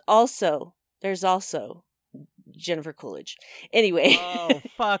 There's also Jennifer Coolidge. Anyway. Oh,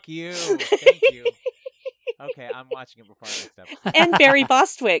 fuck you. Thank you. Okay, I'm watching it before our next episode. And Barry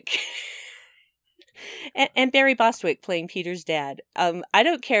Bostwick. And Barry Bostwick playing Peter's dad. I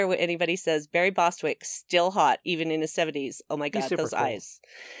don't care what anybody says. Barry Bostwick, still hot, even in his 70s. Oh my God, those cool eyes.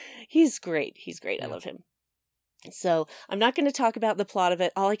 He's great. He's great. Yeah. I love him. So I'm not going to talk about the plot of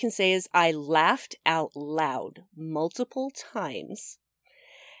it. All I can say is I laughed out loud multiple times.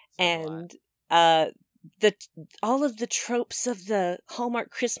 And all of the tropes of the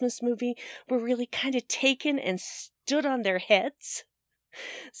Hallmark Christmas movie were really kind of taken and stood on their heads.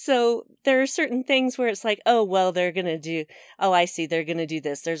 So there are certain things where it's like, oh, well, they're going to do, oh, I see, they're going to do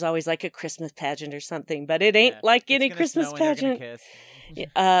this. There's always like a Christmas pageant or something, but it ain't like any Christmas pageant.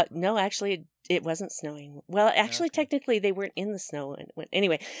 No, actually, it wasn't snowing. Well, actually, technically, they weren't in the snow.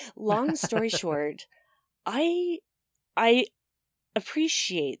 Anyway, long story short, I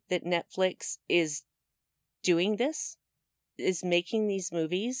appreciate that Netflix is doing this, is making these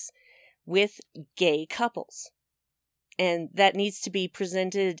movies with gay couples. And that needs to be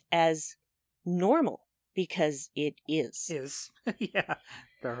presented as normal, because it is. Yeah.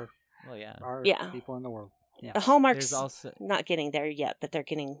 There are people in the world. Yeah. The Hallmark's not getting there yet, but they're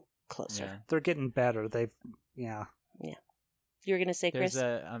getting closer. Yeah. They're getting better. Yeah. You were going to say, Chris?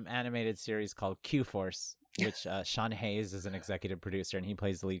 There's an animated series called Q-Force, which Sean Hayes is an executive producer, and he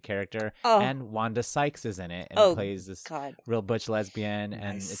plays the lead character. Oh. And Wanda Sykes is in it and plays this real butch lesbian. Nice.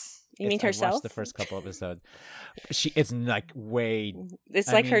 And you mean herself? I watched the first couple episodes. It's like way.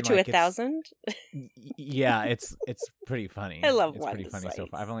 It's like her to 1,000. Yeah, it's pretty funny. I love It's Wanda pretty funny Sykes. so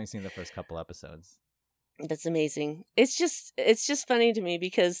far. I've only seen the first couple episodes. That's amazing. It's just funny to me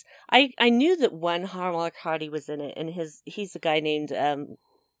because I knew that one Hallmark Hottie was in it, and he's a guy named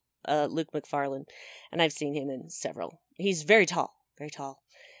Luke McFarlane, and I've seen him in several. He's very tall,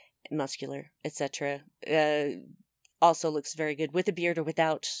 muscular, etc. Also looks very good with a beard or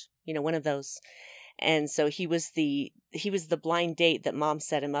without, one of those. And so he was the blind date that Mom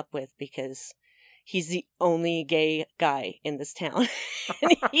set him up with because he's the only gay guy in this town.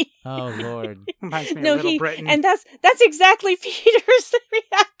 Oh Lord! Reminds me of Little Britain. And that's exactly Peter's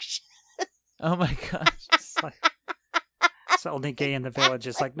reaction. Oh my gosh! It's the only gay in the village.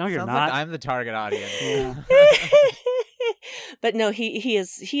 It's like, no, you're Sounds not. Like I'm the target audience. Yeah. But no, he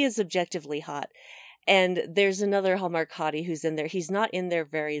is objectively hot. And there's another Hallmark hottie who's in there. He's not in there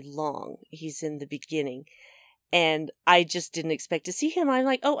very long. He's in the beginning. And I just didn't expect to see him. I'm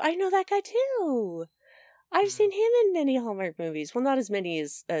like, oh, I know that guy too. I've seen him in many Hallmark movies. Well, not as many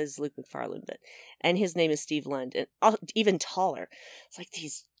as Luke McFarlane, and his name is Steve Lund, and even taller. It's like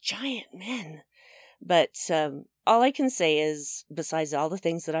these giant men. But all I can say is, besides all the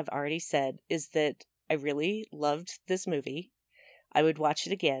things that I've already said, is that I really loved this movie. I would watch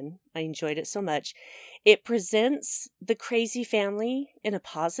it again. I enjoyed it so much. It presents the crazy family in a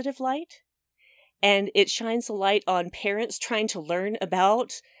positive light. And it shines a light on parents trying to learn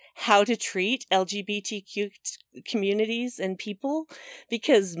about how to treat LGBTQ communities and people,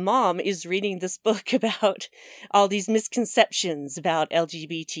 because Mom is reading this book about all these misconceptions about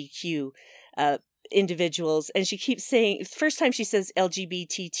LGBTQ individuals, and she keeps saying, the first time she says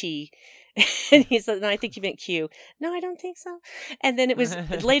LGBTT, and he said, no, I think you meant Q. No, I don't think so. And then it was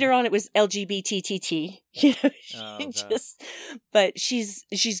later on, it was LGBTTT. But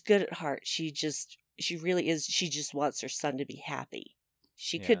she's good at heart. She really is. She just wants her son to be happy.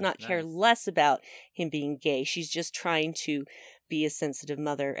 She could not care less about him being gay. She's just trying to be a sensitive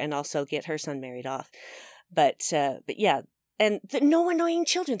mother and also get her son married off. But yeah, and no annoying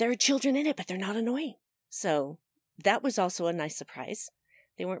children. There are children in it, but they're not annoying. So that was also a nice surprise.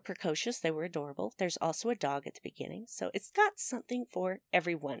 They weren't precocious. They were adorable. There's also a dog at the beginning. So it's got something for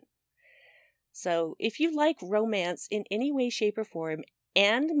everyone. So if you like romance in any way, shape, or form,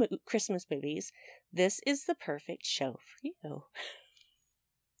 and Christmas movies, this is the perfect show for you.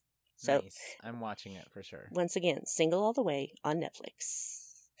 So, nice. I'm watching it for sure. Once again, Single All the Way on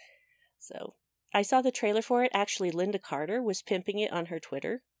Netflix. So, I saw the trailer for it. Actually, Linda Carter was pimping it on her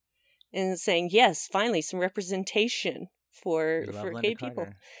Twitter and saying, yes, finally, some representation for gay people.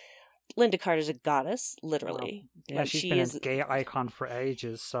 Linda Carter's a goddess, literally. Well, yeah, she's been a gay icon for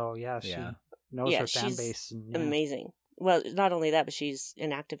ages, so she knows her fan base. And, amazing. Well, not only that, but she's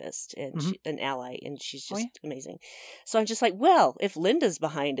an activist and an ally, and she's just amazing. So I'm just like, well, if Linda's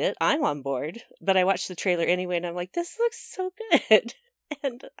behind it, I'm on board. But I watched the trailer anyway, and I'm like, this looks so good.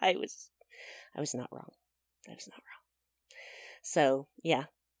 And I was not wrong. I was not wrong. So, yeah.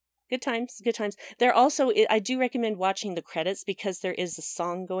 Good times, good times. There also, I do recommend watching the credits because there is a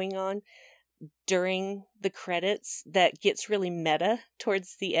song going on during the credits that gets really meta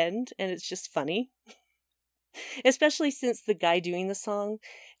towards the end, and it's just funny. Especially since the guy doing the song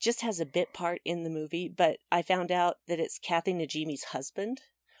just has a bit part in the movie, but I found out that it's Kathy Najimy's husband.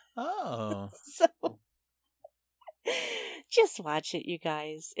 Oh. So, just watch it, you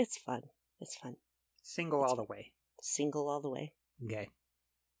guys. It's fun. It's fun. Single all the way. Single all the way. Okay.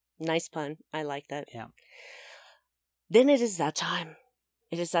 Nice pun. I like that. Yeah. Then it is that time.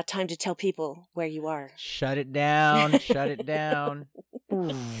 It is that time to tell people where you are. Shut it down. Shut it down.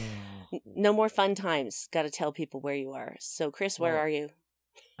 No more fun times. Got to tell people where you are. So, Chris, where are you?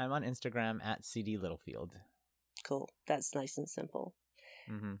 I'm on Instagram at CD Littlefield. Cool. That's nice and simple.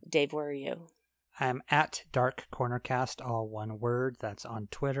 Mm-hmm. Dave, where are you? I'm at Dark Cornercast, all one word. That's on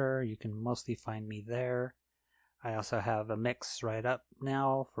Twitter. You can mostly find me there. I also have a mix right up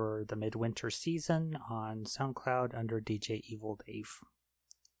now for the midwinter season on SoundCloud under DJ Evil Dave.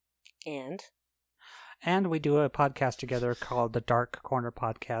 And we do a podcast together called the Dark Corner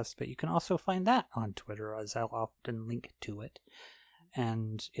Podcast, but you can also find that on Twitter, as I'll often link to it.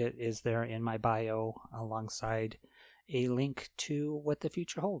 And it is there in my bio alongside a link to What the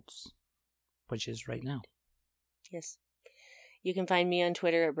Future Holds, which is right now. Yes. You can find me on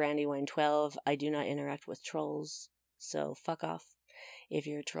Twitter at Brandywine12. I do not interact with trolls, so fuck off if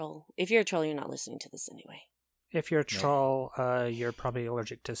you're a troll. If you're a troll, you're not listening to this anyway. If you're a troll, you're probably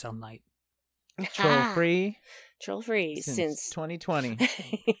allergic to sunlight. Troll-free? Troll-free since 2020.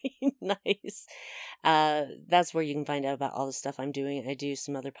 Nice. That's where you can find out about all the stuff I'm doing. I do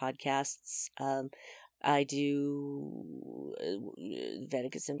some other podcasts. I do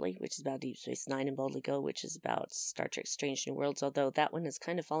Vedic Assembly, which is about Deep Space Nine, and Boldly Go, which is about Star Trek Strange New Worlds, although that one has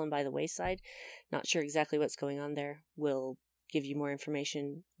kind of fallen by the wayside. Not sure exactly what's going on there. We'll give you more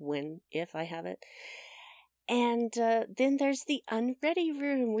information if I have it. And then there's the Unready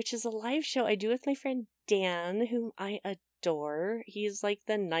Room, which is a live show I do with my friend Dan, whom I adore. He's like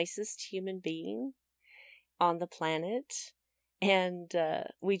the nicest human being on the planet. And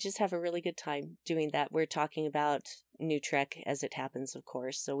we just have a really good time doing that. We're talking about New Trek as it happens, of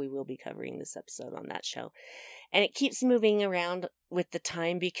course, so we will be covering this episode on that show. And it keeps moving around with the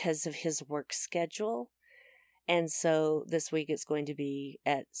time because of his work schedule. And so this week it's going to be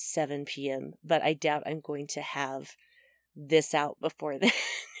at 7 p.m., but I doubt I'm going to have this out before then.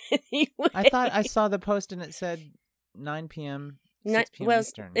 Anyway. I thought I saw the post and it said 9 p.m., 6 p.m.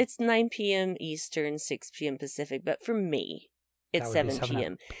 Eastern. It's 9 p.m. Eastern, 6 p.m. Pacific, but for me, it's 7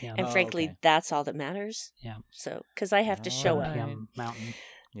 p.m. And frankly, that's all that matters. Yeah. So, because I have to show up. 7 p.m. Mountain.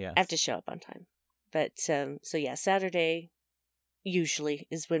 Yes. I have to show up on time. But, so yeah, Saturday usually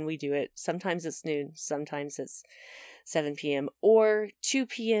is when we do it. Sometimes it's noon, sometimes it's 7 p.m. or 2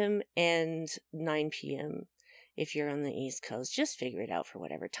 p.m. and 9 p.m. if you're on the East Coast. Just figure it out for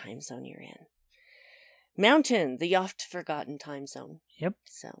whatever time zone you're in. Mountain, the oft-forgotten time zone. Yep.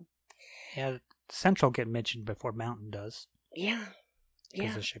 So. Yeah, Central get mentioned before Mountain does. Yeah.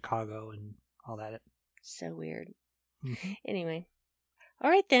 Because of Chicago and all that. So weird. Mm-hmm. Anyway. All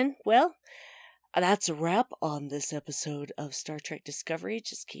right then. Well, that's a wrap on this episode of Star Trek Discovery. It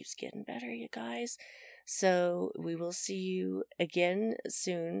just keeps getting better, you guys. So we will see you again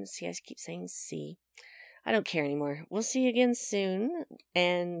soon. See, I keep saying see. I don't care anymore. We'll see you again soon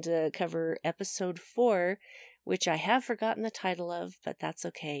and cover episode 4, which I have forgotten the title of, but that's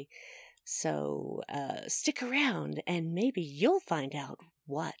okay. So stick around and maybe you'll find out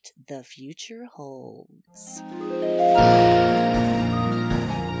what the future holds.